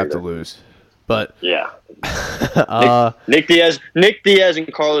Diaz would have to lose, but yeah. Nick Diaz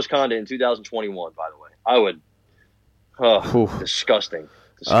and Carlos Condit in 2021. By the way, I would. Disgusting.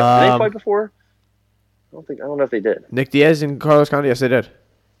 Did they fight before? I don't know if they did. Nick Diaz and Carlos Condit, yes, they did.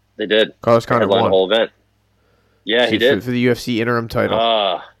 They did. Carlos Condit won the whole event. Yeah, he did for the UFC interim title.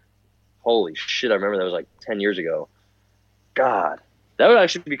 Holy shit! I remember that was like 10 years ago. God, that would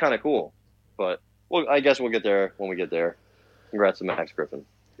actually be kind of cool. But I guess we'll get there when we get there. Congrats to Max Griffin.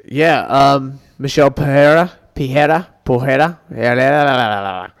 Yeah, Michel Pereira. How about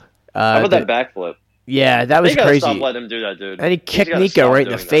that backflip? Yeah, that was crazy. Stop letting him do that, dude. And he kicked Nico right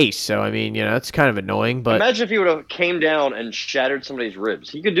in the face. So I mean, it's kind of annoying. But imagine if he would have came down and shattered somebody's ribs.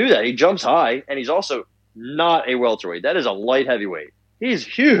 He could do that. He jumps high, and he's also not a welterweight. That is a light heavyweight. He's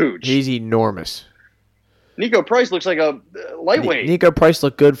huge. He's enormous. Nico Price looks like a lightweight. Nico Price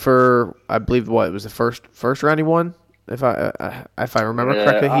looked good for, I believe, it was the first round he won, if I remember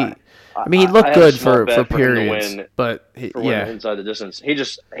correctly. He looked good for periods, but inside the distance, he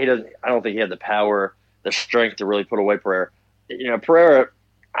doesn't. I don't think he had the power, the strength to really put away Pereira. Pereira,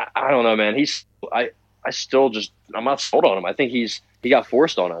 I don't know, man. I'm not sold on him. I think he got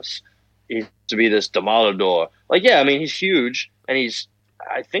forced on us. He's to be this Demolador. Like, yeah, I mean, he's huge, and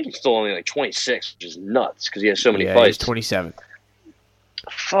I think he's still only like 26, which is nuts because he has so many fights. He's 27.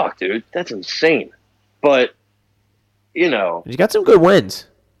 Fuck, dude, that's insane. But he's got some good wins.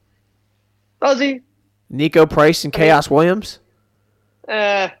 Does he? Nico Price and Chaos Williams.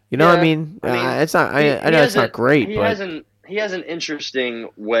 I mean, it's not. I know it's not great, but he has an interesting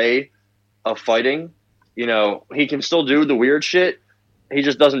way of fighting. He can still do the weird shit. He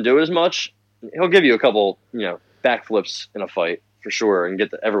just doesn't do it as much. He'll give you a couple, backflips in a fight for sure, and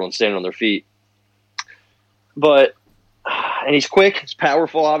get everyone standing on their feet. And he's quick, he's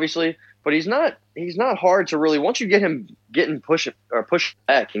powerful, obviously, but he's not hard to really. Once you get him push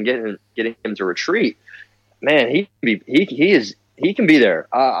back and getting him to retreat, man, he can be there.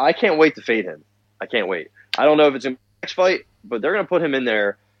 I can't wait to fade him. I can't wait. I don't know if it's in the next fight, but they're gonna put him in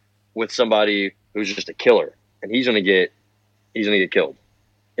there with somebody who's just a killer, and he's gonna get killed.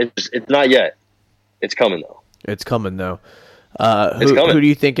 It's not yet. It's coming though. It's coming though. Who do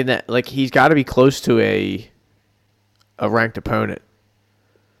you think in that? Like, he's got to be close to a ranked opponent.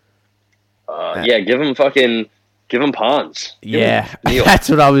 Give him Pons. That's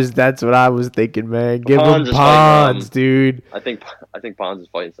what I was thinking, man. Give him Pons, dude. I think Pons is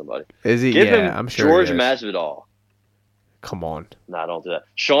fighting somebody. Is he? Give him I'm sure. George Masvidal. Come on. Nah, don't do that.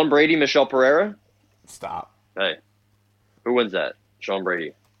 Sean Brady, Michel Pereira. Stop. Hey, who wins that? Sean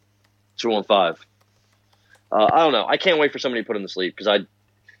Brady. 2-5. I don't know. I can't wait for somebody to put him to sleep because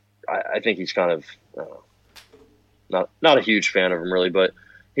I think he's kind of not a huge fan of him really, but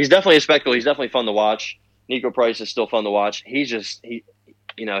he's definitely a spectacle. He's definitely fun to watch. Nico Price is still fun to watch.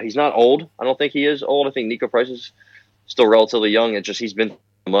 he's not old. I don't think he is old. I think Nico Price is still relatively young. It's just he's been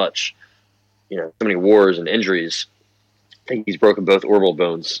so much, so many wars and injuries. I think he's broken both orbital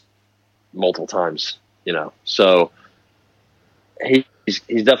bones multiple times, So he's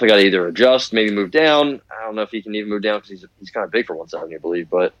definitely got to either adjust, maybe move down. I don't know if he can even move down because he's kind of big for 170, I believe.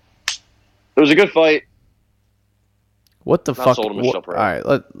 But it was a good fight. What the fuck? All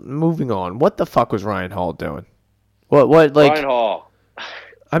right, moving on. What the fuck was Ryan Hall doing? What Ryan Hall.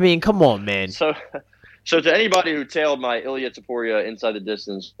 I mean, come on, man. So to anybody who tailed my Ilia Topuria inside the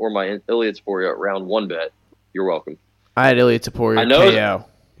distance or my Ilia Topuria round 1 bet, you're welcome. I had Ilia Topuria KO,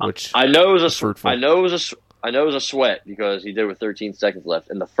 which I know it was fruitful. I know it was a sweat because he did it with 13 seconds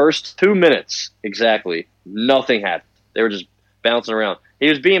left. In the first 2 minutes, exactly, nothing happened. They were just bouncing around. He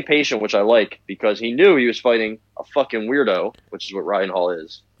was being patient, which I like, because he knew he was fighting a fucking weirdo, which is what Ryan Hall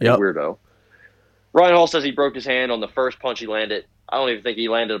is. Yep. A weirdo. Ryan Hall says he broke his hand on the first punch he landed. I don't even think he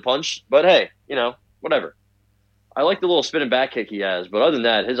landed a punch, but hey, whatever. I like the little spinning back kick he has, but other than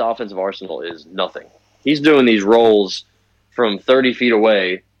that, his offensive arsenal is nothing. He's doing these rolls from 30 feet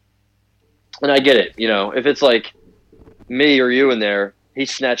away, and I get it. If it's like me or you in there,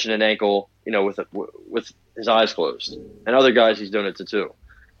 he's snatching an ankle, with his eyes closed. And other guys, he's doing it to too.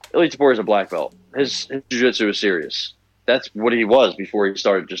 Ilia Topuria is a black belt. His jiu-jitsu is serious. That's what he was before he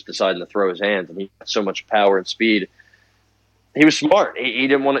started just deciding to throw his hands, and he had so much power and speed. He was smart. He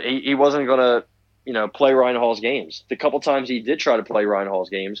didn't want to. He wasn't going to, play Ryan Hall's games. The couple times he did try to play Ryan Hall's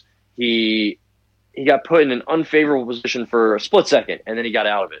games, he got put in an unfavorable position for a split second, and then he got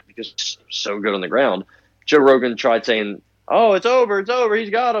out of it because he was so good on the ground. Joe Rogan tried saying, "Oh, it's over, he's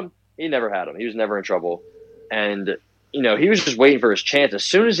got him." He never had him. He was never in trouble, and he was just waiting for his chance. As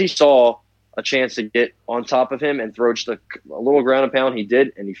soon as he saw a chance to get on top of him and throw just a little ground and pound, he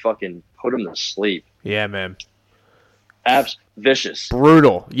did, and he fucking put him to sleep. Yeah, man. Vicious.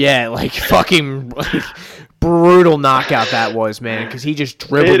 Brutal. Yeah, fucking brutal knockout that was, man, because he just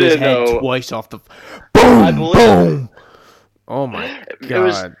dribbled his head twice off the boom, boom. Oh, my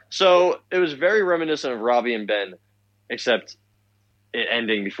God. It was very reminiscent of Robbie and Ben, except it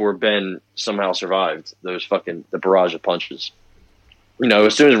ending before Ben somehow survived the barrage of punches.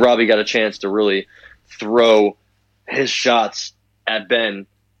 As soon as Robbie got a chance to really throw his shots at Ben,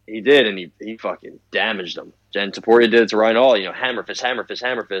 he did, and he fucking damaged him. And Topuria did it to Ryan Hall, hammer fist, hammer fist,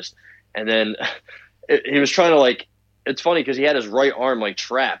 hammer fist. And then he was trying to, it's funny because he had his right arm,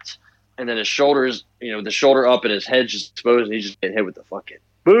 trapped, and then his shoulders, the shoulder up and his head just exposed, and he just get hit with the fucking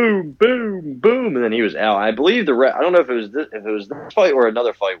boom, boom, boom, and then he was out. I believe the ref, I don't know if it was this fight or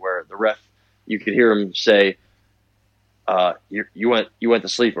another fight where the ref, you could hear him say, you went to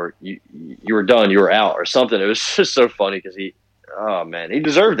sleep, or you were done, you were out, or something. It was just so funny because he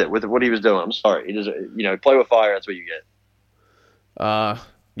deserved it with what he was doing. I'm sorry, he deserved. Play with fire. That's what you get.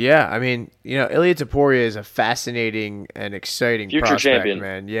 Yeah, I mean, Ilia Topuria is a fascinating and exciting future prospect, champion,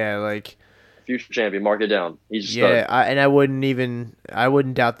 man. Yeah, future champion. Mark it down. He's I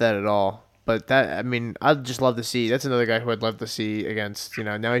wouldn't doubt that at all. But I'd just love to see. That's another guy who I'd love to see against.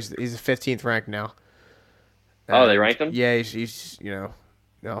 Now he's the 15th ranked now. And, they ranked him? Yeah, he's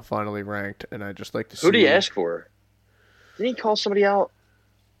now finally ranked, and I'd just like to see. Who did he ask for? Didn't he call somebody out?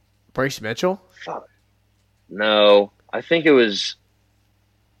 Bryce Mitchell? Fuck. No, I think it was.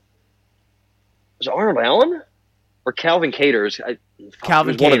 Was it Arnold Allen or Calvin Cater?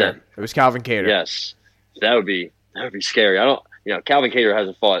 Calvin Cater. It was Calvin Cater. Yes, that would be scary. I don't. Calvin Cater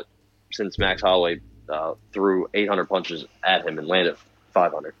hasn't fought since Max Holloway threw 800 punches at him and landed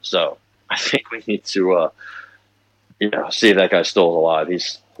 500. So I think we need to. See if that guy's still alive.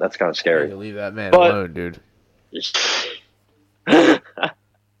 That's kind of scary. You leave that man alone, dude.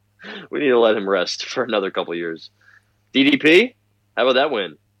 We need to let him rest for another couple years. DDP, how about that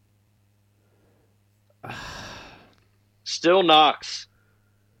win? Still Knox.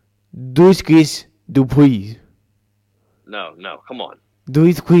 Duskis Dupuis. No, come on.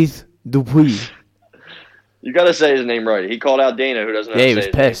 Duskis Dupuis. You got to say his name right. He called out Dana, who doesn't know. Yeah, he was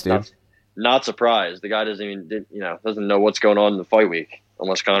pissed, dude. Not surprised. The guy doesn't know what's going on in the fight week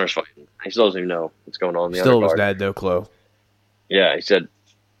unless Connor's fighting. He still doesn't even know what's going on in the Still undercard. was dad, no clue. Yeah, he said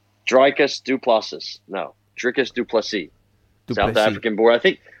Dricus Duplessis. No, Dricus Duplessis. South African born. I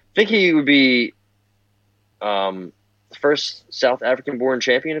think he would be the first South African born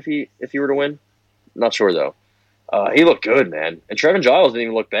champion if he were to win. Not sure though. He looked good, man. And Trevin Giles didn't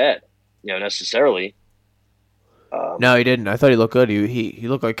even look bad, necessarily. No, he didn't. I thought he looked good. He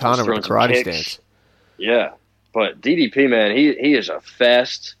looked like Conor with the karate stance. Yeah, but DDP, man, he is a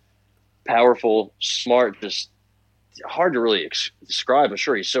fast, powerful, smart, just hard to really describe. I'm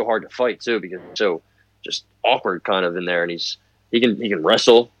sure he's so hard to fight too because he's so just awkward kind of in there, and he's He can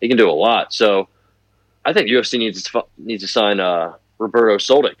wrestle. He can do a lot. So I think UFC needs to sign Roberto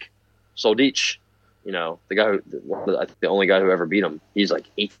Soldic. You know, the guy the only guy who ever beat him. He's like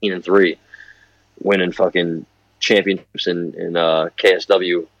 18-3, winning fucking championships in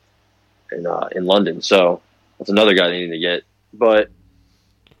KSW in London. So that's another guy they need to get. But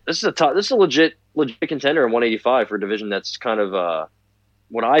this is a legit contender in 185 for a division that's kind of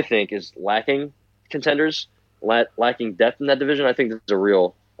what I think is lacking contenders, lacking depth in that division. I think this is a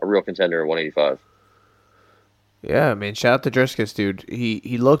real contender at 185. Yeah, man. Shout out to Driscus, dude.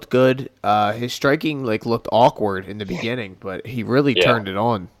 He looked good. His striking looked awkward in the beginning, but he really turned it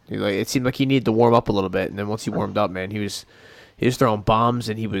on. It seemed like he needed to warm up a little bit, and then once he warmed up, man, he was throwing bombs,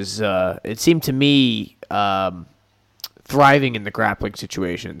 and he was. It seemed to me thriving in the grappling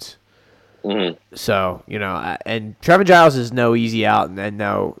situations. Mm-hmm. So and Trevin Giles is no easy out and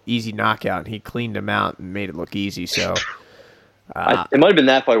no easy knockout, and he cleaned him out and made it look easy. So it might have been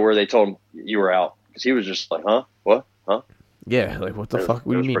that fight where they told him you were out. Because he was just like, huh? What? Huh? Yeah, what the fuck?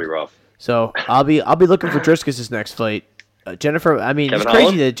 What do you mean? Pretty rough. So I'll be looking for Driscus' next fight. Jennifer, I mean, Kevin it's crazy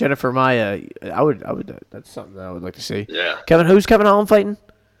Holland? that Jennifer Maia. I would. That's something that I would like to see. Yeah. Who's Kevin Holland fighting?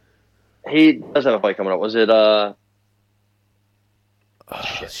 He does have a fight coming up. Was it?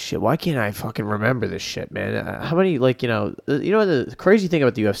 Shit. Why can't I fucking remember this shit, man? How many the crazy thing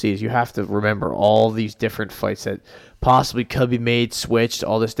about the UFC is you have to remember all these different fights that possibly could be made, switched,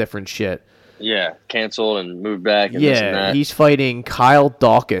 all this different shit. Yeah, canceled and moved back. And this and that. He's fighting Kyle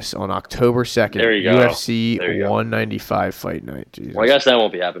Dawkins on October 2nd. There you go. UFC There you go. 195 fight night. Jesus. Well, I guess that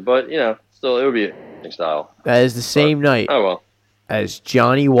won't be happening, but still, it would be interesting style. That is the same night Oh well. as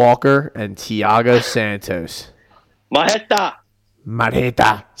Johnny Walker and Thiago Santos.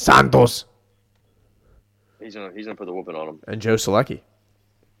 Marjeta Santos. He's gonna put the whooping on him. And Joe Selecki.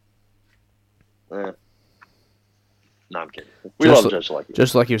 No, I'm kidding. We love Joe Selecki. Joe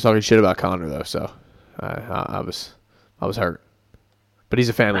Selecki was talking shit about Conor though, so I was hurt. But he's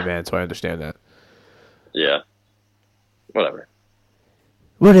a family man, so I understand that. Yeah. Whatever.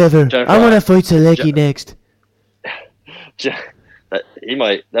 I want to fight Selecki next. He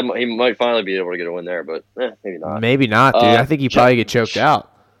might finally be able to get a win there, but maybe not. Maybe not, dude. I think he probably get choked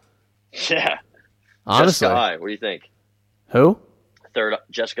out. Yeah. Honestly. Jessica Eye, what do you think? Who?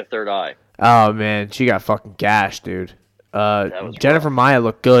 Jessica Third Eye. Oh man, she got fucking gashed, dude. Jennifer Maia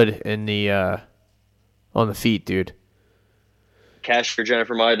looked good in the on the feet, dude. Cash for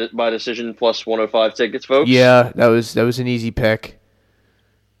Jennifer Maia by decision plus 105 tickets, folks. Yeah, that was an easy pick.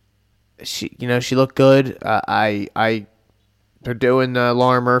 She looked good. They're doing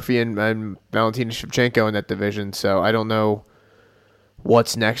Lauren Murphy and Valentina Shevchenko in that division, so I don't know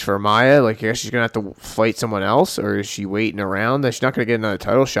what's next for Maia. I guess she's gonna have to fight someone else, or is she waiting around? She's not gonna get another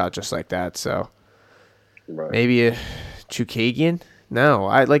title shot just like that. So maybe a Chukagian. No,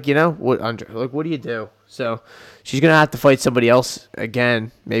 what do you do? So she's gonna have to fight somebody else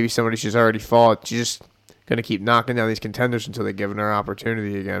again. Maybe somebody she's already fought. She's just gonna keep knocking down these contenders until they give her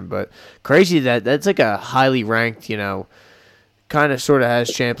opportunity again. But crazy that's like a highly ranked, kind of sort of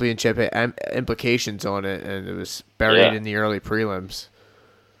has championship implications on it, and it was buried in the early prelims.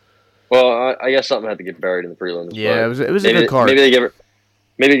 Well, I guess something had to get buried in the prelims. Yeah, it was a good card.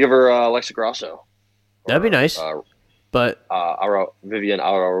 Maybe give her Alexa Grasso. That'd be nice. But Vivian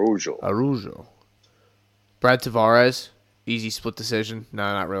Araujo. Brad Tavares, easy split decision. No,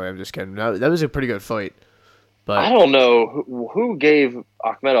 not really. I'm just kidding. That was a pretty good fight. But I don't know who gave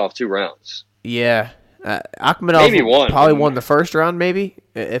Akhmedov 2 rounds. Yeah, Akhmedov probably won the first round. Maybe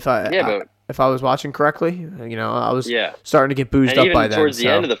if I was watching correctly, I was starting to get boozed up by then. Towards the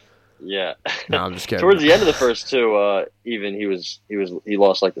end of the no, I'm just kidding. Towards the end of the first two, even he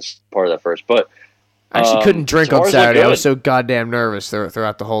lost like this part of that first, but. I actually couldn't drink on Saturday. I was so goddamn nervous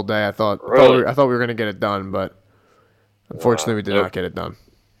throughout the whole day. I thought we were going to get it done, but unfortunately we did not get it done.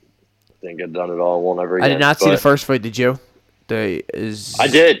 Didn't get it done at all. Won't ever again. I did not see the first fight. Did you? I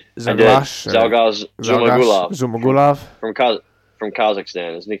did. Zalgaz Zumagulov from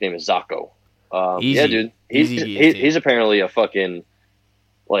Kazakhstan. His nickname is Zako. Yeah, dude. He's apparently a fucking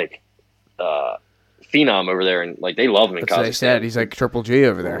phenom over there, and they love him in Kazakhstan. That's what I said. He's like Triple G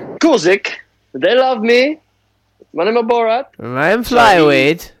over there. Kuzik. They love me. My name is Borat. I am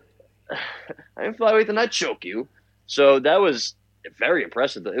flyweight. I am flyweight, and I choke you. So that was very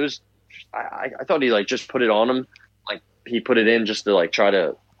impressive. It was. I thought he just put it on him, he put it in just to try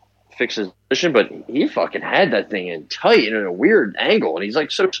to fix his position, but he fucking had that thing in tight and in a weird angle, and he's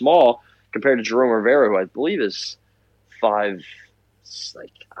so small compared to Jerome Rivera, who I believe is 5'9",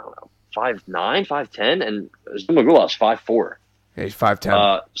 5'10", and Zhumagulov's 5'4". Yeah, he's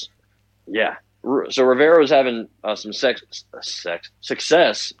 5'10". Yeah. So Rivera was having some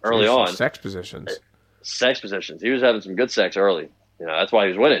success early on. Sex positions. Sex positions. He was having some good sex early. That's why he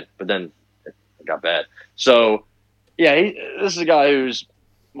was winning. But then it got bad. So, yeah, this is a guy who's,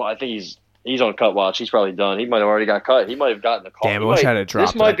 well, I think he's on cut watch. He's probably done. He might have already got cut. He might have gotten the call. Damn, I wish I had a drop.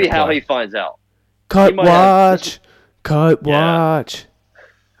 This might be how he finds out. Cut watch. Cut watch.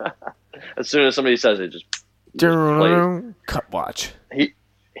 As soon as somebody says it, just cut watch.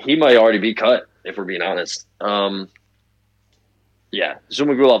 He might already be cut, if we're being honest. Yeah,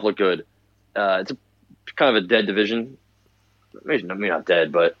 Zumagulov looked good. It's kind of a dead division. Maybe not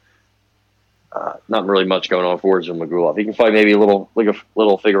dead, but not really much going on for Zumagulov. He can fight maybe a little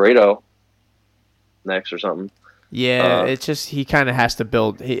Figueiredo next or something. Yeah, it's just he kind of has to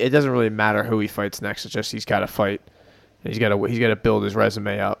build. It doesn't really matter who he fights next. It's just he's got to fight. He's got to build his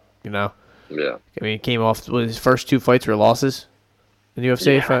resume up. Yeah. I mean, he came off with his first 2 fights were losses in the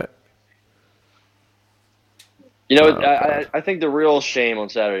UFC. Yeah. I think the real shame on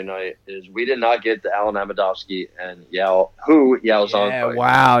Saturday night is we did not get the Alan Amedovski and Yao Zhang fight.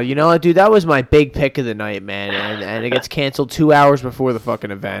 Wow. You know what, dude? That was my big pick of the night, man. And it gets canceled 2 hours before the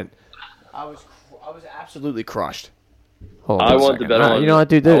fucking event. I was absolutely crushed. I want to bet on. You know what,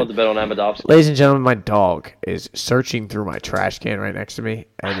 dude? I want to bet on Amedovski. Ladies and gentlemen, my dog is searching through my trash can right next to me,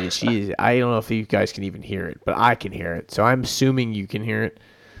 and I don't know if you guys can even hear it, but I can hear it. So I'm assuming you can hear it.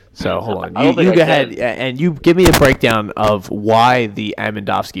 So hold on. You go ahead and you give me a breakdown of why the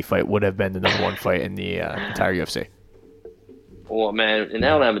Amedovski fight would have been the number 1 fight in the entire UFC. Well, man, in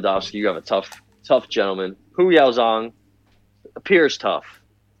Alan Amedovski, you have a tough gentleman. Hu Yaozong appears tough.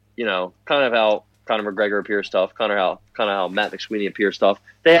 Kind of how Conor McGregor appears tough. Kind of how Matt McSweeney appears tough.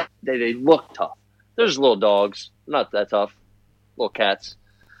 They look tough. They're just little dogs, not that tough, little cats.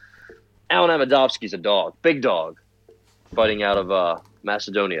 Alan Amedovski's a dog, big dog, fighting out of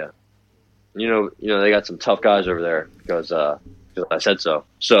Macedonia. They got some tough guys over there because I said so.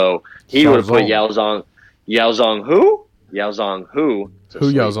 So he would have put Yaozong who? Yaozong who?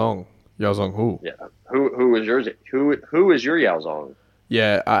 Who Yaozong? Yaozong who? Yeah. Who is yours? Who is your Yaozong?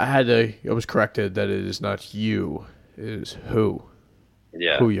 Yeah, I was corrected that it is not you, it is who.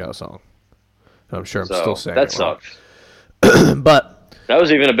 Yeah. Hu Yaozong. I'm sure I'm still saying that it wrong. sucks. But that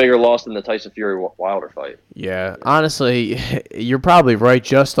was even a bigger loss than the Tyson Fury Wilder fight. Yeah, honestly, you're probably right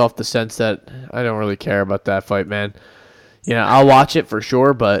just off the sense that I don't really care about that fight, man. I'll watch it for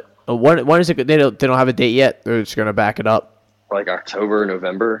sure, but when is it? They don't have a date yet. They're just gonna back it up. Like October,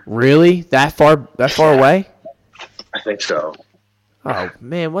 November. Really? That far away? I think so. Oh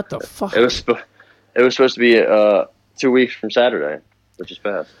man, what the fuck? It was supposed to be 2 weeks from Saturday, which is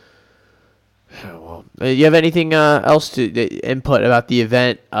fast. Well, you have anything else to input about the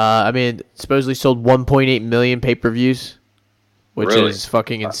event? It supposedly sold 1.8 million pay-per-views, which is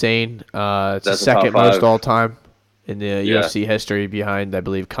fucking insane. It's the second most all time in the UFC history, behind, I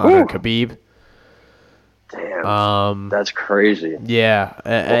believe, Conor and Khabib. Damn, that's crazy. Yeah,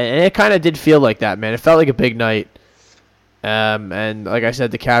 and it kind of did feel like that, man. It felt like a big night. And like I said,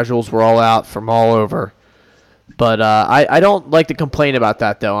 the casuals were all out from all over. But I don't like to complain about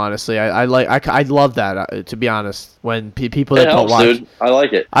that, though. Honestly, I love that. To be honest, when people that don't watch, dude. I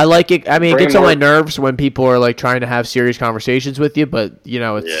like it. I like it. I mean, it gets on my nerves when people are like trying to have serious conversations with you. But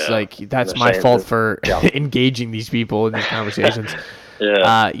it's like that's my fault for engaging these people in these conversations.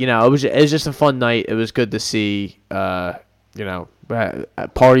 It was just a fun night. It was good to see.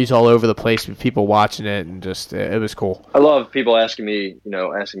 Parties all over the place with people watching it, and just it was cool. I love people asking me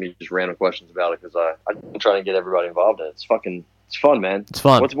just random questions about it because I'm trying to get everybody involved in it. It's fun, man. It's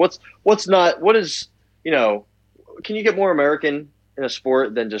fun. Can you get more American in a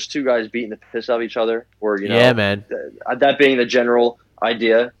sport than just two guys beating the piss out of each other? Or yeah, man. That being the general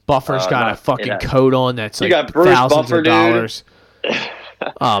idea. Buffer's got a fucking coat on that's like thousands of dollars.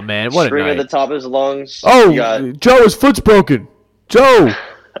 Oh man, what a night! String at the top of his lungs. Oh, Joe, his foot's broken. Joe.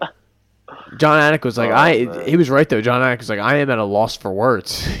 John Anik was like, he was right though. John Anik was like, I am at a loss for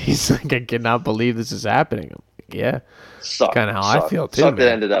words. He's like, I cannot believe this is happening. I'm like, yeah, kind of how I feel too. Sucked it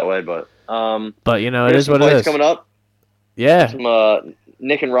ended that way, but it is what it is. Coming up, yeah. Some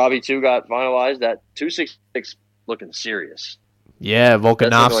Nick and Robbie 2 got finalized. That 266 looking serious. Yeah,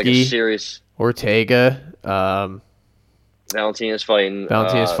 Volkanovski, like a serious. Ortega, Valentina's fighting.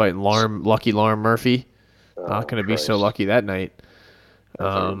 Lucky Lauren Murphy. Not going to be so lucky that night.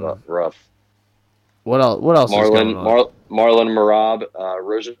 Rough. What else is going on? Marlon Merab,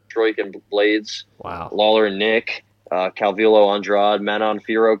 Rosenstruik and Blades. Wow. Lawler and Nick. Calvillo Andrade. Manon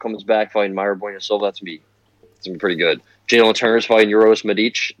Firo comes back fighting Mayra Bueno Silva. That's gonna be pretty good. Jalen Turner's fighting Uros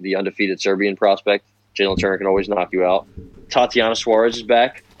Medic, the undefeated Serbian prospect. Jalen Turner can always knock you out. Tatiana Suarez is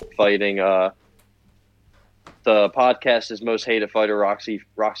back fighting the podcast is most hated fighter, Roxy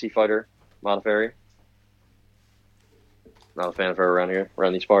Fighter, Modafferi. Not a fan of her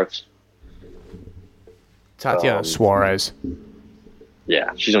around these parts. Tatiana Suarez.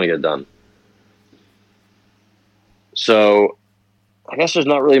 Yeah, she's gonna get it done. So, I guess there's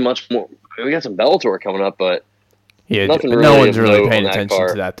not really much more. We got some Bellator coming up, but yeah, nothing no really one's of really note paying on that attention card.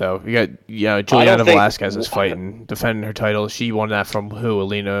 to that though. Juliana think- Velasquez is fighting, defending her title. She won that from who?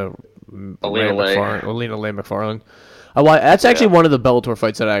 Alina Leigh McFarlane. That's actually one of the Bellator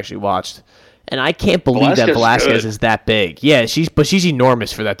fights that I actually watched, and I can't believe that Velasquez is that big. Yeah, she's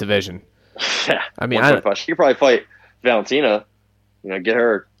enormous for that division. Yeah, I mean, she could probably fight Valentina. Get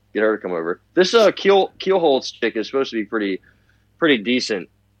her to come over. This Keelholtz chick is supposed to be pretty decent.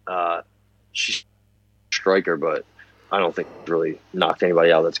 She's a striker, but I don't think it's really knocked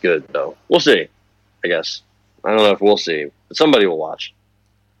anybody out that's good. So we'll see. I guess I don't know if we'll see, but somebody will watch.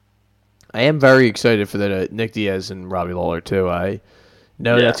 I am very excited for the Nick Diaz and Robbie Lawler too. I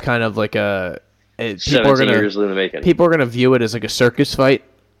know that's kind of like people are years in the making. People are gonna view it as like a circus fight.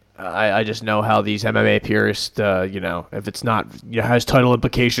 I just know how these MMA purists, if it's not has title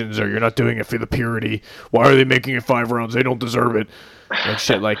implications or you're not doing it for the purity, why are they making it 5 rounds? They don't deserve it, and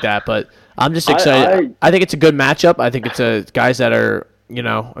shit like that. But I'm just excited. I think it's a good matchup. I think it's guys that are,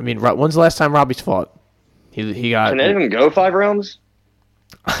 when's the last time Robbie's fought? He got. Can anyone go 5 rounds?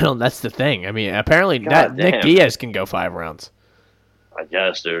 I don't. That's the thing. I mean, apparently Nick Diaz can go 5 rounds. I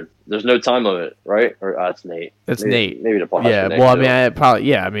guess, dude. There's no time limit, right? Or it's Nate. That's Nate. Maybe the podcast. Yeah.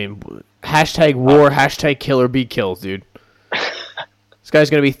 Well, I mean, hashtag war, hashtag kill or be killed, dude. This guy's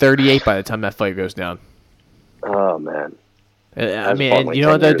gonna be 38 by the time that fight goes down. Oh man. I mean, and you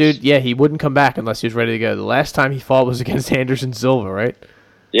know what, though, dude? Yeah, he wouldn't come back unless he was ready to go. The last time he fought was against Anderson Silva, right?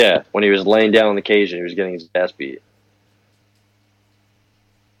 Yeah, when he was laying down on the cage and he was getting his ass beat.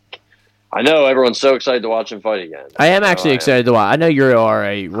 I know everyone's so excited to watch him fight again. I am actually excited to watch. I know you are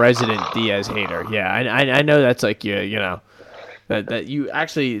a resident Diaz hater. Yeah, I know that's like that you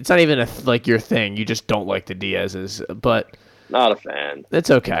actually, it's not even your thing. You just don't like the Diazes, but not a fan.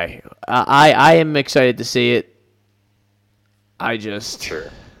 It's okay. I am excited to see it. Sure,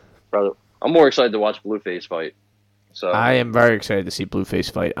 brother. I'm more excited to watch Blueface fight. So I am very excited to see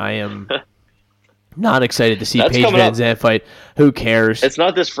Blueface fight. I am not excited to see Paige Van Zandt fight. Who cares? It's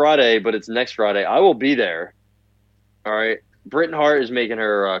not this Friday, but it's next Friday. I will be there. All right. Britain Hart is making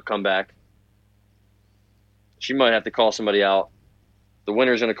her comeback. She might have to call somebody out. The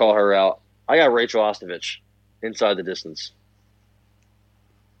winner's going to call her out. I got Rachel Ostovich inside the distance.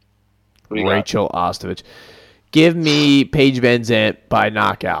 Rachel Ostovich. Give me Paige Van Zandt by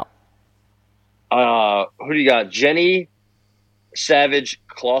knockout. Who do you got? Jenny Savage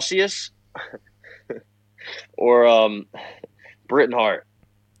Clausius or Britain Hart?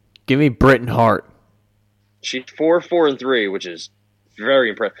 Give me Britain Hart. She's 4-4-3, which is very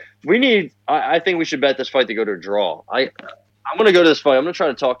impressive. I think we should bet this fight to go to a draw. I'm going to go to this fight. I'm going to try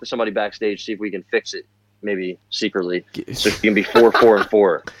to talk to somebody backstage, see if we can fix it, maybe secretly, so it can be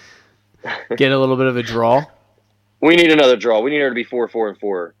 4-4-4. Get a little bit of a draw. We need another draw. We need her to be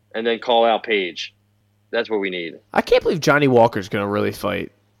 4-4-4, and then call out Paige. That's what we need. I can't believe Johnny Walker's going to really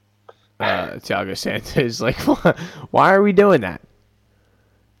fight Thiago Santos. Like, why are we doing that?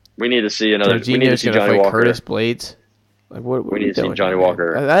 We need to see another. We need to see Johnny Walker. Curtis Blades. Like, what we need to see Johnny here,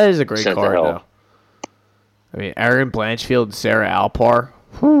 Walker. That is a great card, though. I mean, Aaron Blanchfield and Sarah Alpar.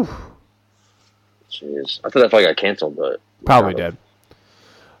 Whew. Jeez, I thought that fight got canceled, but probably did.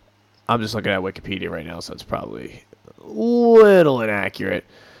 I'm just looking at Wikipedia right now, so it's probably a little inaccurate.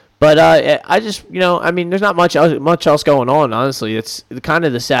 But I just, there's not much else going on, honestly. It's kind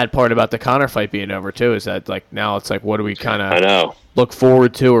of the sad part about the Conor fight being over, too, is that, now it's what do we kind of look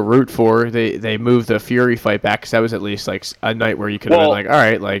forward to or root for? They moved the Fury fight back because that was at least, a night where you could have been all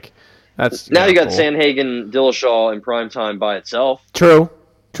right, that's... Now you got cool. Sanhagen, Dillashaw in primetime by itself. True.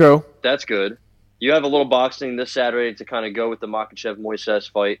 That's good. You have a little boxing this Saturday to kind of go with the Makhachev-Moises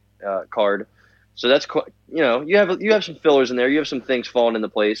fight card. So that's you have some fillers in there. You have some things falling into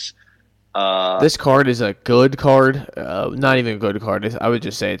place. This card is a good card. Not even a good card. I would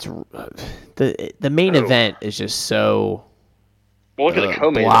just say it's the main event is just so. Well, look at the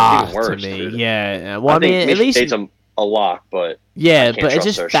co-main. It's even worse to me. Dude. Yeah. Well, I mean, at least it's a lock, but yeah, but it's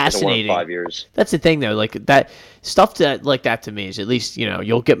just fascinating. 5 years. That's the thing, though. That stuff that to me is at least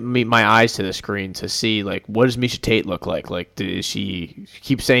you'll get my eyes to the screen to see what does Miesha Tate look like? Does she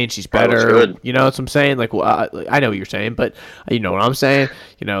keep saying she's better? You know what I'm saying? I know what you're saying, but you know what I'm saying.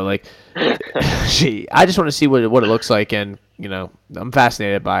 I just want to see what it looks like, and I'm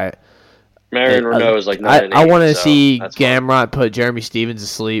fascinated by it. Marion Renault is 9-8. I want to see Gamrot put Jeremy Stevens to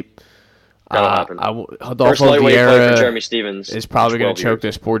sleep. That'll happen. Adolfo First lightweight fight for Vieira Jeremy Stevens is probably going to choke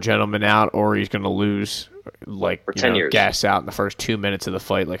years. this poor gentleman out, or he's going to lose, like, For 10 years. gas out in the first 2 minutes of the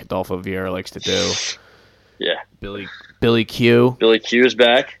fight, like Adolfo Vieira likes to do. Yeah. Billy Q. Billy Q is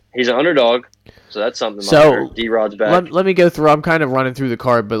back. He's an underdog, so that's something. So D-Rod's back. let me go through. I'm kind of running through the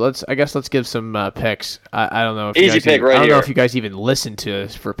card, but let's give some picks. I don't know if Easy pick right I don't know here. if you guys even listen to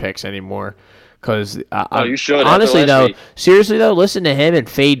us for picks anymore. Because you should. Honestly, after last though, week. seriously though, listen to him and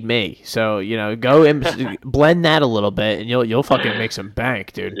fade me. So go and blend that a little bit, and you'll fucking make some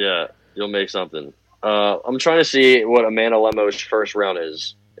bank, dude. Yeah, you'll make something. I'm trying to see what Amanda Lemos' first round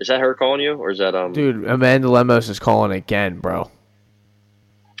is. Is that her calling you, or is that Dude, Amanda Lemos is calling again, bro.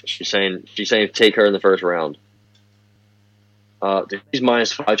 She's saying take her in the first round. She's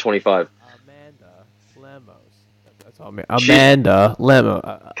minus 525. Amanda Lemos. That's all me. Amanda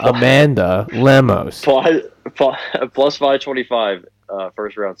Lemos. Plus 525.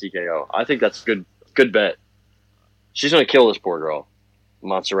 First round TKO. I think that's good bet. She's gonna kill this poor girl,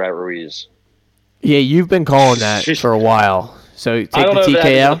 Montserrat Ruiz. Yeah, you've been calling that for a while. So take I don't the know if that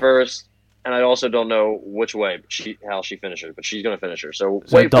happens in the TKO. first, and I also don't know which way how she finishes, but she's gonna finish her. So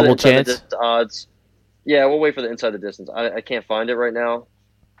Is that a wait for the double inside the chance? distance odds. Yeah, we'll wait for the inside the distance. I can't find it right now.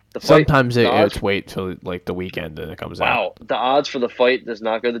 The fight, Sometimes the odds- it's wait till like the weekend and it comes out. Wow, the odds for the fight does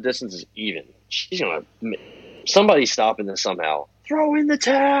not go the distance is even. She's gonna. Somebody's stopping this somehow. Throw in the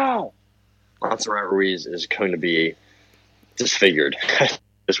towel. Montserrat Ruiz is going to be disfigured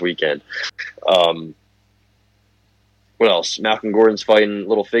this weekend. What else? Malcolm Gordon's fighting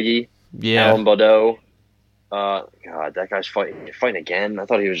Little Figgy. Yeah. Alan Baudot. God, that guy's fighting again. I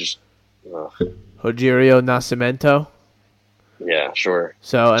thought he was just. Rogerio Nascimento. Yeah, sure.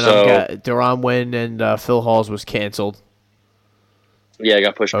 So So- I've got Duran Wynn and Phil Halls was canceled. Yeah, I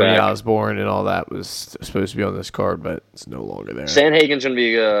got pushed Odie back. Osborne and all that was supposed to be on this card, but it's no longer there. Sanhagen's gonna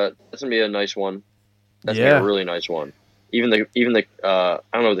be that's gonna be a nice one. That's gonna be Yeah. a really nice one. Even the I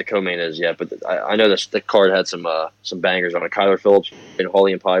don't know what the co-main is yet, but I know that the card had some bangers on it. Kyler Phillips and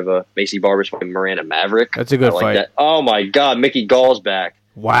Holly and Paiva, Macy Barber's fighting Miranda Maverick. That's a good I like fight. that. Oh my God, Mickey Gall's back.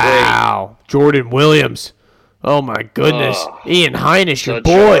 Wow. Jordan Williams. Oh my goodness. Ian Heinisch, your So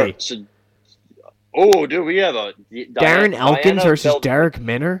boy. Oh, dude, we have a Darren Elkins Diana versus Bel- Derek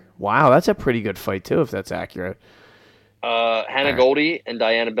Minner. Wow, that's a pretty good fight too, if that's accurate. Hannah Goldie and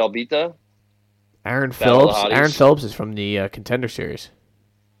Diana Belbita. Aaron Battle of the Phillips. Hotties. Aaron Phillips is from the Contender Series.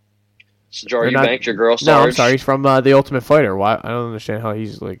 Sajara Or not- Eubanks, your girl. No, I'm Sarge. sorry. He's from The Ultimate Fighter. Why? I don't understand how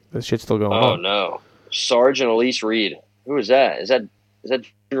he's like this shit's still going Oh on. no, Sarge and Elise Reed. Who is that? Is that Jen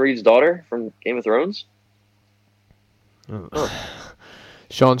Reed's daughter from Game of Thrones?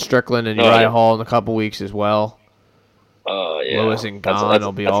 Sean Strickland and Oh, Uriah yeah. Hall in a couple weeks as well. Oh yeah. Lewis and That's- Gahn that's-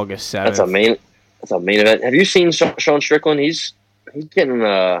 will be that's- August 7th. That's a main event. Have you seen Sean Strickland? He's getting.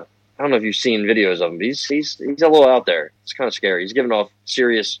 I don't know if you've seen videos of him. He's a little out there. It's kind of scary. He's giving off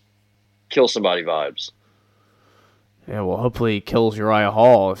serious kill somebody vibes. Yeah, well, hopefully he kills Uriah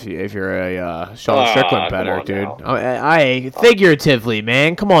Hall if you're a Sean Strickland come better, on dude. now. I figuratively,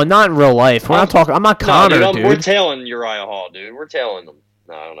 man. Come on, not in real life. We're not talking. I'm not Connor, no, dude, We're dude. tailing Uriah Hall, dude. We're tailing him.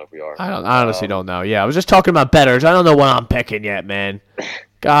 No, I don't know if we are. I honestly don't know. Yeah, I was just talking about betters. I don't know what I'm picking yet, man.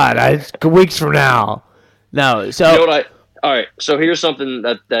 God, it's weeks from now. No, so You know what all right, so here's something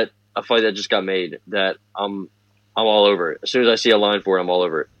that a fight that just got made that I'm all over it. As soon as I see a line for it, I'm all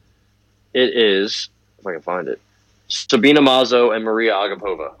over it. It is, if I can find it, Sabina Mazo and Maria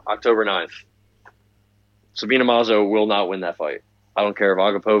Agapova, October 9th. Sabina Mazo will not win that fight. I don't care if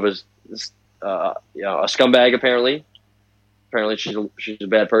Agapova's a scumbag, apparently. Apparently she's a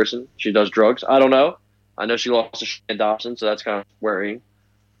bad person. She does drugs. I don't know. I know she lost to Shannon Dobson, so that's kind of worrying.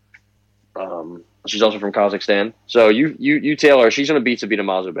 She's also from Kazakhstan. So you tail her. She's going to beat Sabina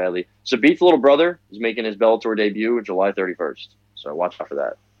Mazo badly. Sabit's little brother is making his Bellator debut July 31st. So watch out for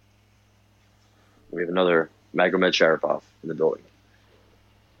that. We have another Magomed Sharipov in the building.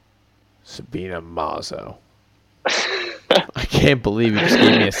 Sabina Mazo. I can't believe you just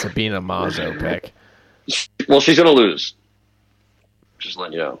gave me a Sabina Mazo pick. Well, she's going to lose. Just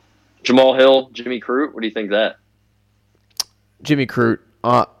letting you know. Jamal Hill, Jimmy Crute. What do you think of that? Jimmy Crute.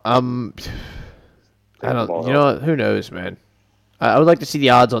 I don't. You know what? Who knows, man? I would like to see the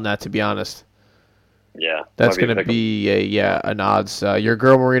odds on that. To be honest, Yeah. that's might going to a pick 'em. be an odds. Your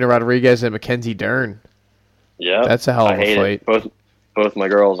girl Marina Rodriguez and Mackenzie Dern. Yeah. That's a hell of I a hate fight. it. Both my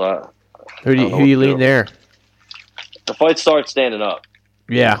girls. Who don't know you what to lean do. there? The fight starts standing up.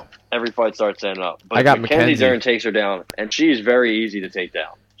 Yeah, Every fight starts standing up. But I got Mackenzie Mackenzie. Dern takes her down, and she's very easy to take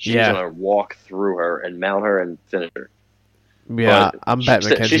down. She's Yeah. going to walk through her and mount her and finish her. yeah. But I'm betting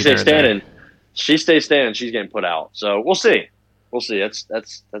Mackenzie she Dern. stays there. standing. She stays standing. She's getting put out. So we'll see. We'll see.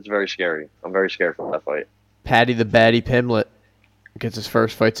 That's very scary. I'm very scared for that fight. Paddy the Baddy Pimlet gets his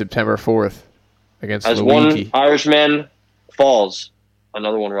first fight September 4th against As Luigi. one Irishman falls,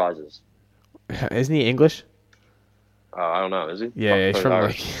 another one rises. Isn't he English? I don't know. Is he? Yeah, he's from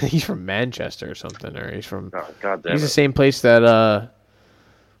he's from Manchester or something, or he's from. Oh, God damn he's it. the same place that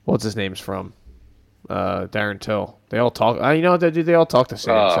what's his name's from? Darren Till. They all talk. You know what they do? They all talk the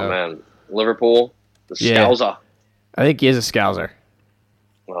same. Oh so. Man, Liverpool, the Yeah. Scouser. I think he is a Scouser.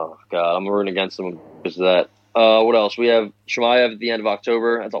 Oh God, I'm rooting against them because of that. What else? We have Chimaev at the end of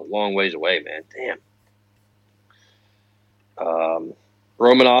October. That's a long ways away, man. Damn.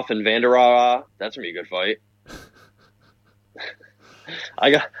 Romanov and Vanderara. That's gonna be a good fight.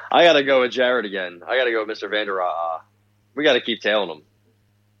 I gotta go with Jared again. I gotta go with Mr. Vanderara. We gotta keep tailing him.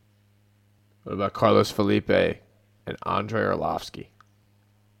 What about Carlos Felipe and Andrei Arlovsky?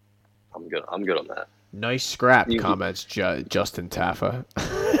 I'm good on that. Nice scrap, comments Justin Taffa.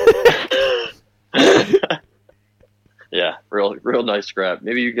 Yeah, real nice scrap.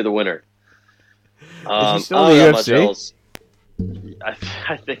 Maybe you get the winner. Is he still in the UFC?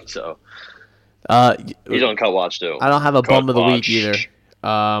 I think so. He's on Cut Watch too. I don't have a bum of the week either.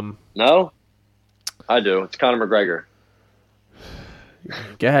 No? I do. It's Conor McGregor.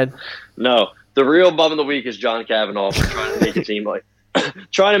 Go ahead. No. The real bum of the week is John Kavanaugh for trying to make it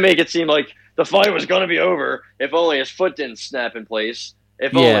seem like the fight was going to be over if only his foot didn't snap in place. A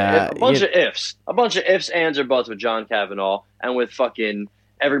bunch of ifs, ands, or buts with John Kavanaugh and with fucking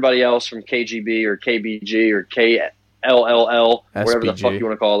everybody else from KGB or KBG or KLLL, whatever the fuck you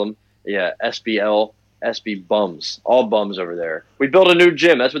want to call them. Yeah, SBL, SB bums. All bums over there. We built a new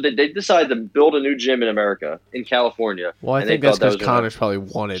gym. That's what they decided to build a new gym in America, in California. Well, I think that's because Conor's probably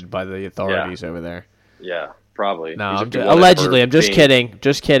wanted by the authorities over there. Yeah, probably. No, allegedly. I'm just kidding.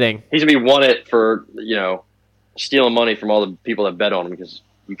 Just kidding. He's going to be wanted for, stealing money from all the people that bet on him because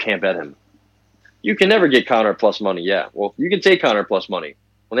you can't bet him. You can never get Conor plus money. Yeah, well, you can take Conor plus money.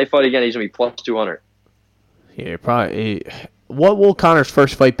 When they fight again, he's going to be plus 200. Yeah, probably. What will Conor's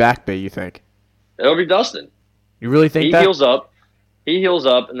first fight back be, you think? It'll be Dustin. You really think that? He heals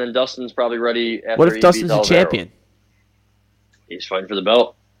up, and then Dustin's probably ready after. What if Dustin's a champion? He's fighting for the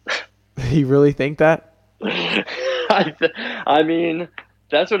belt. You really think that? I mean,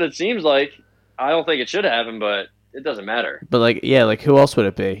 that's what it seems like. I don't think it should happen, but it doesn't matter. But, who else would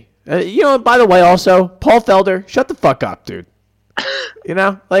it be? By the way, also, Paul Felder, shut the fuck up, dude. I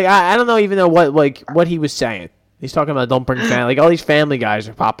don't even know what he was saying. He's talking about don't bring family. All these family guys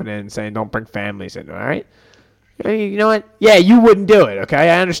are popping in and saying don't bring families in, all right? You know what? Yeah, you wouldn't do it, okay?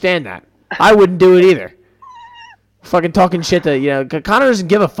 I understand that. I wouldn't do it either. Fucking talking shit that, Conor doesn't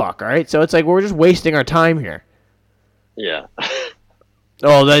give a fuck, all right? So it's like we're just wasting our time here. Yeah.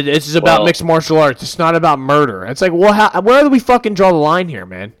 This is about mixed martial arts. It's not about murder. It's like, where do we fucking draw the line here,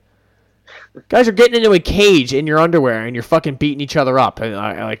 man? Guys are getting into a cage in your underwear and you're fucking beating each other up. And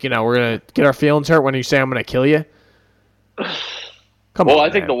we're gonna get our feelings hurt when you say I'm gonna kill you. Come on. Well, I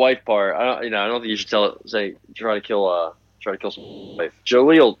think the wife part. I don't think you should try to kill some wife.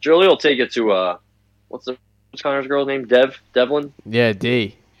 Jolie will take it to what's Conor's girl's name? Devlin. Yeah,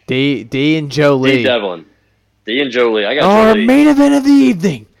 D and Jolie. D Devlin. D and Jolie. I got our Jolie. main event of the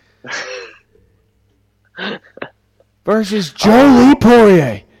evening versus Jolie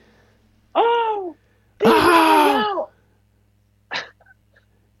Poirier.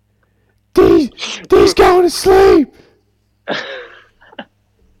 D's going to sleep.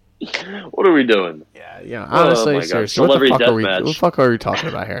 What are we doing? Yeah. Honestly, seriously, what the fuck are we talking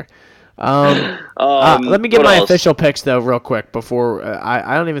about here? Let me get my official picks though, real quick before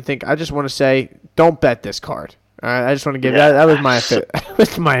I don't even think. I just want to say, don't bet this card. All right, I just want to give that was my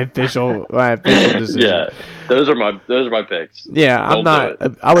official decision. Yeah, those are my picks. Yeah, I'm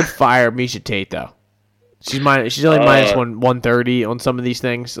not. I would fire Miesha Tate though. She's only minus 130 on some of these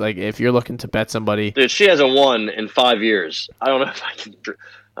things. Like if you're looking to bet somebody, dude, she hasn't won in 5 years. I don't know if I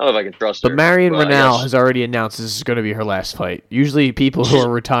can trust her. But Marion Reneau has already announced this is going to be her last fight. Usually, people who are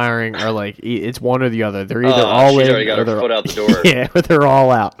retiring are like it's one or the other. They're either all in, already got her foot out the door. Yeah, or they're all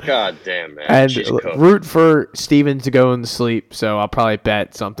out. God damn, man. And root for Steven to go into sleep. So I'll probably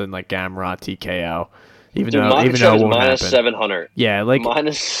bet something like Gamrot TKO, even though it won't minus happen. 700. Yeah, like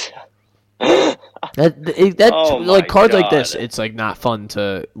minus. Cards like this, it's like not fun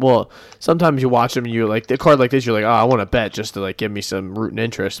to. Well, sometimes you watch them and you like the card like this. You're like, I want to bet just to like give me some root and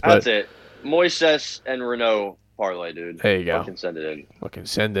interest. But that's it. Moises and Renault parlay, dude. There you go. Fucking send it in. Fucking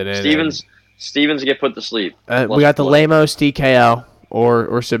send it in. Stevens get put to sleep. We got the Lemos TKO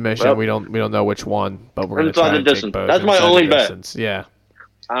or submission. Yep. We don't know which one, but we're gonna try to take both. That's my only bet. Yeah.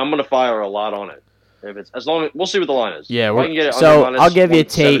 I'm gonna fire a lot on it. If it's as long, we'll see what the line is. Yeah, If I can get it so under I'll give you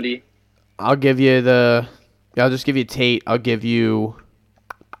 170, Tate. I'll give you the. I'll just give you Tate. I'll give you.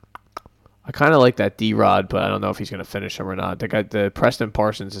 I kind of like that D-Rod, but I don't know if he's going to finish him or not. The Preston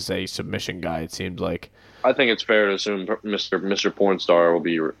Parsons is a submission guy. It seems like. I think it's fair to assume Mr. Pornstar will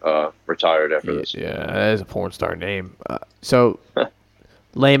be retired after this. Yeah, that is a porn star name. So,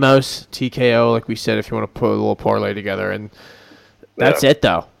 Lemos, TKO, like we said, if you want to put a little parlay together, and that's it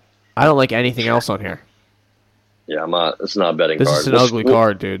though. I don't like anything else on here. Yeah, I'm not. It's not a betting This card. is an ugly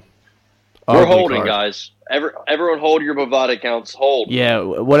card, dude. We're Ugly holding, card. guys. Everyone hold your Bovada accounts. Hold. Yeah,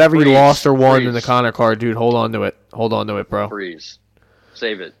 whatever you Freeze. lost or won in Freeze. the Connor card, dude, hold on to it. Hold on to it, bro. Freeze.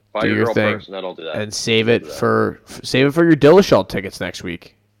 Save it. Buy Do your your girl thing. first. No, don't do that. And save it for your Dillashaw tickets next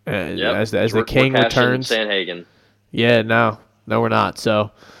week. Yep. As the We're king cashing returns. Sanhagen. Yeah, no, we're not.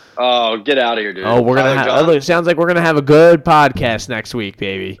 So, Oh, get out of here, dude. we're gonna Tyler have. John. It sounds like we're gonna have a good podcast next week,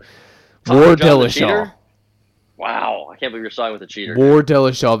 baby. Tyler War John, the Dillashaw. cheater? Wow, I can't believe you're siding with a cheater. War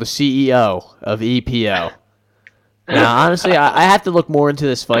Dillashaw, the CEO of EPO. Now, honestly, I have to look more into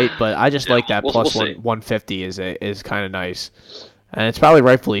this fight, but I just like that we'll plus see. 150 is kind of nice, and it's probably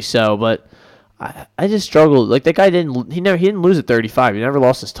rightfully so. But I just struggled. Like that guy didn't lose at 35. He never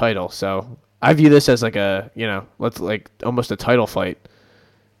lost his title. So I view this as like almost a title fight.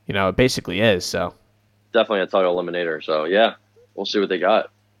 It basically is. So Definitely a title eliminator. So yeah, we'll see what they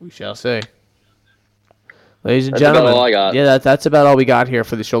got. we shall see. Ladies and That's about gentlemen, all I got. yeah, that's about all we got here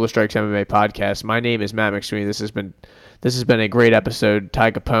for the Shoulder Strikes MMA podcast. My name is Matt McSweeney. This has been a great episode.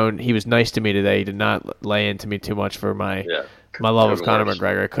 Ty Capone, he was nice to me today. He did not lay into me too much for my love of Could've been Conor worse.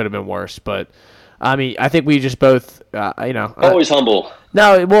 McGregor. It could have been worse, but I mean, I think we just both, Always humble.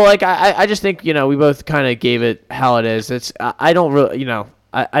 No, well, like I just think we both kind of gave it how it is. It's I don't really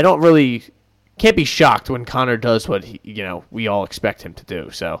I don't really can't be shocked when Conor does what we all expect him to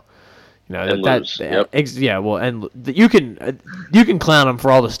do. So. And lose. Yep. Well, and you can clown him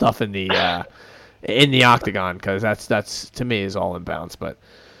for all the stuff in the octagon because that's to me is all in bounds. But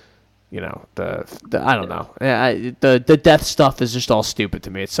the I don't know. The death stuff is just all stupid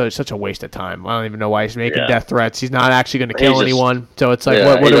to me. It's such a waste of time. I don't even know why he's making death threats. He's not actually going to kill anyone. So it's like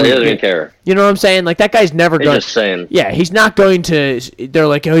what he do we doesn't even care. You know what I'm saying? Like that guy's never going. Just saying. Yeah, he's not going to. They're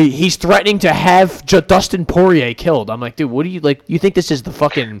like, oh, he's threatening to have Dustin Poirier killed. I'm like, dude, what do you like? You think this is the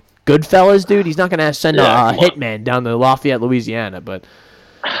fucking Goodfellas, dude? He's not going to send a hitman down to Lafayette, Louisiana, but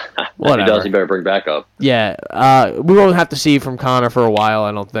whatever. If he does, he better bring back up. Yeah, we won't have to see from Conor for a while,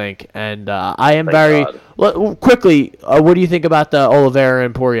 I don't think. And I am quickly, what do you think about the Oliveira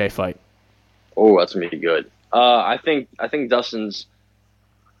and Poirier fight? Oh, that's going to be good. I think Dustin's...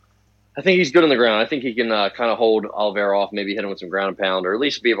 I think he's good on the ground. I think he can kind of hold Oliveira off, maybe hit him with some ground and pound, or at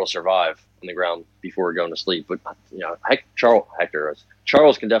least be able to survive on the ground before going to sleep. But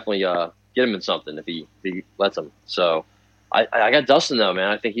Charles can definitely get him in something if he lets him. So I got Dustin though, man.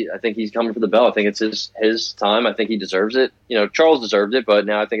 I think he's coming for the belt. I think it's his time. I think he deserves it. Charles deserved it, but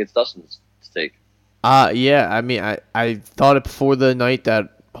now I think it's Dustin's stake. Yeah. I mean, I thought it before the night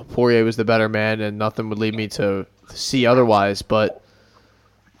that Poirier was the better man, and nothing would lead me to see otherwise. But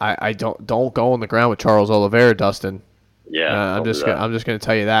I don't go on the ground with Charles Oliveira, Dustin. Yeah, I'm just gonna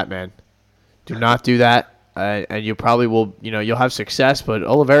tell you that, man. Do not do that, and you probably will. You'll have success, but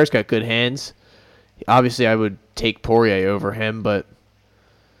Oliveira's got good hands. Obviously, I would take Poirier over him, but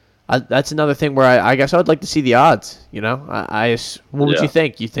that's another thing where I guess I would like to see the odds. What would you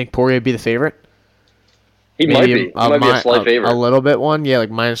think? You think Poirier would be the favorite? He might be a slight favorite. A little bit one, yeah,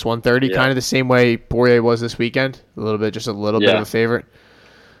 like minus 130, Yeah. kind of the same way Poirier was this weekend. A little bit of a favorite.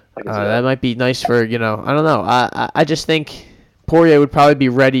 That might be nice for, I don't know. I just think Poirier would probably be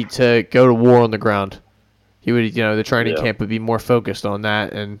ready to go to war on the ground. He would, the training camp would be more focused on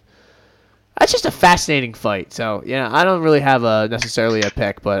that. And that's just a fascinating fight. So, I don't really have necessarily a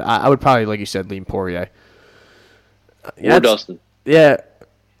pick, but I would probably, like you said, lean Poirier. Or Dustin. Yeah.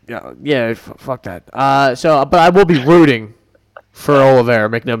 Fuck that. But I will be rooting for Oliveira.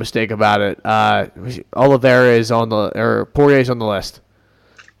 Make no mistake about it. Oliveira is Poirier's on the list.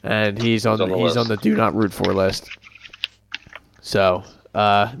 And he's on the do not root for list. So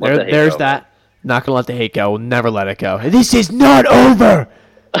there's that. Not gonna let the hate go. We'll never let it go. This is not over.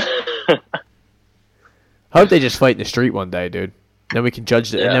 Hope they just fight in the street one day, dude. Then we can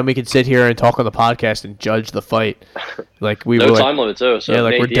judge it, and then we can sit here and talk on the podcast and judge the fight, like we no were. time limit too. So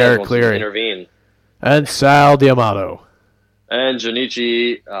like Nate we're Diaz Derek wants to Cleary intervene. And Sal Diamato And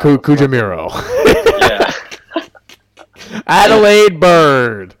Junichi Kujimiro. Yeah. Adelaide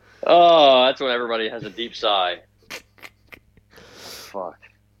Bird. Oh, that's when everybody has a deep sigh. Fuck.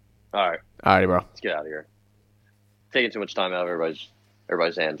 All right. All right, bro. Let's get out of here. Taking too much time out of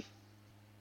everybody's hand.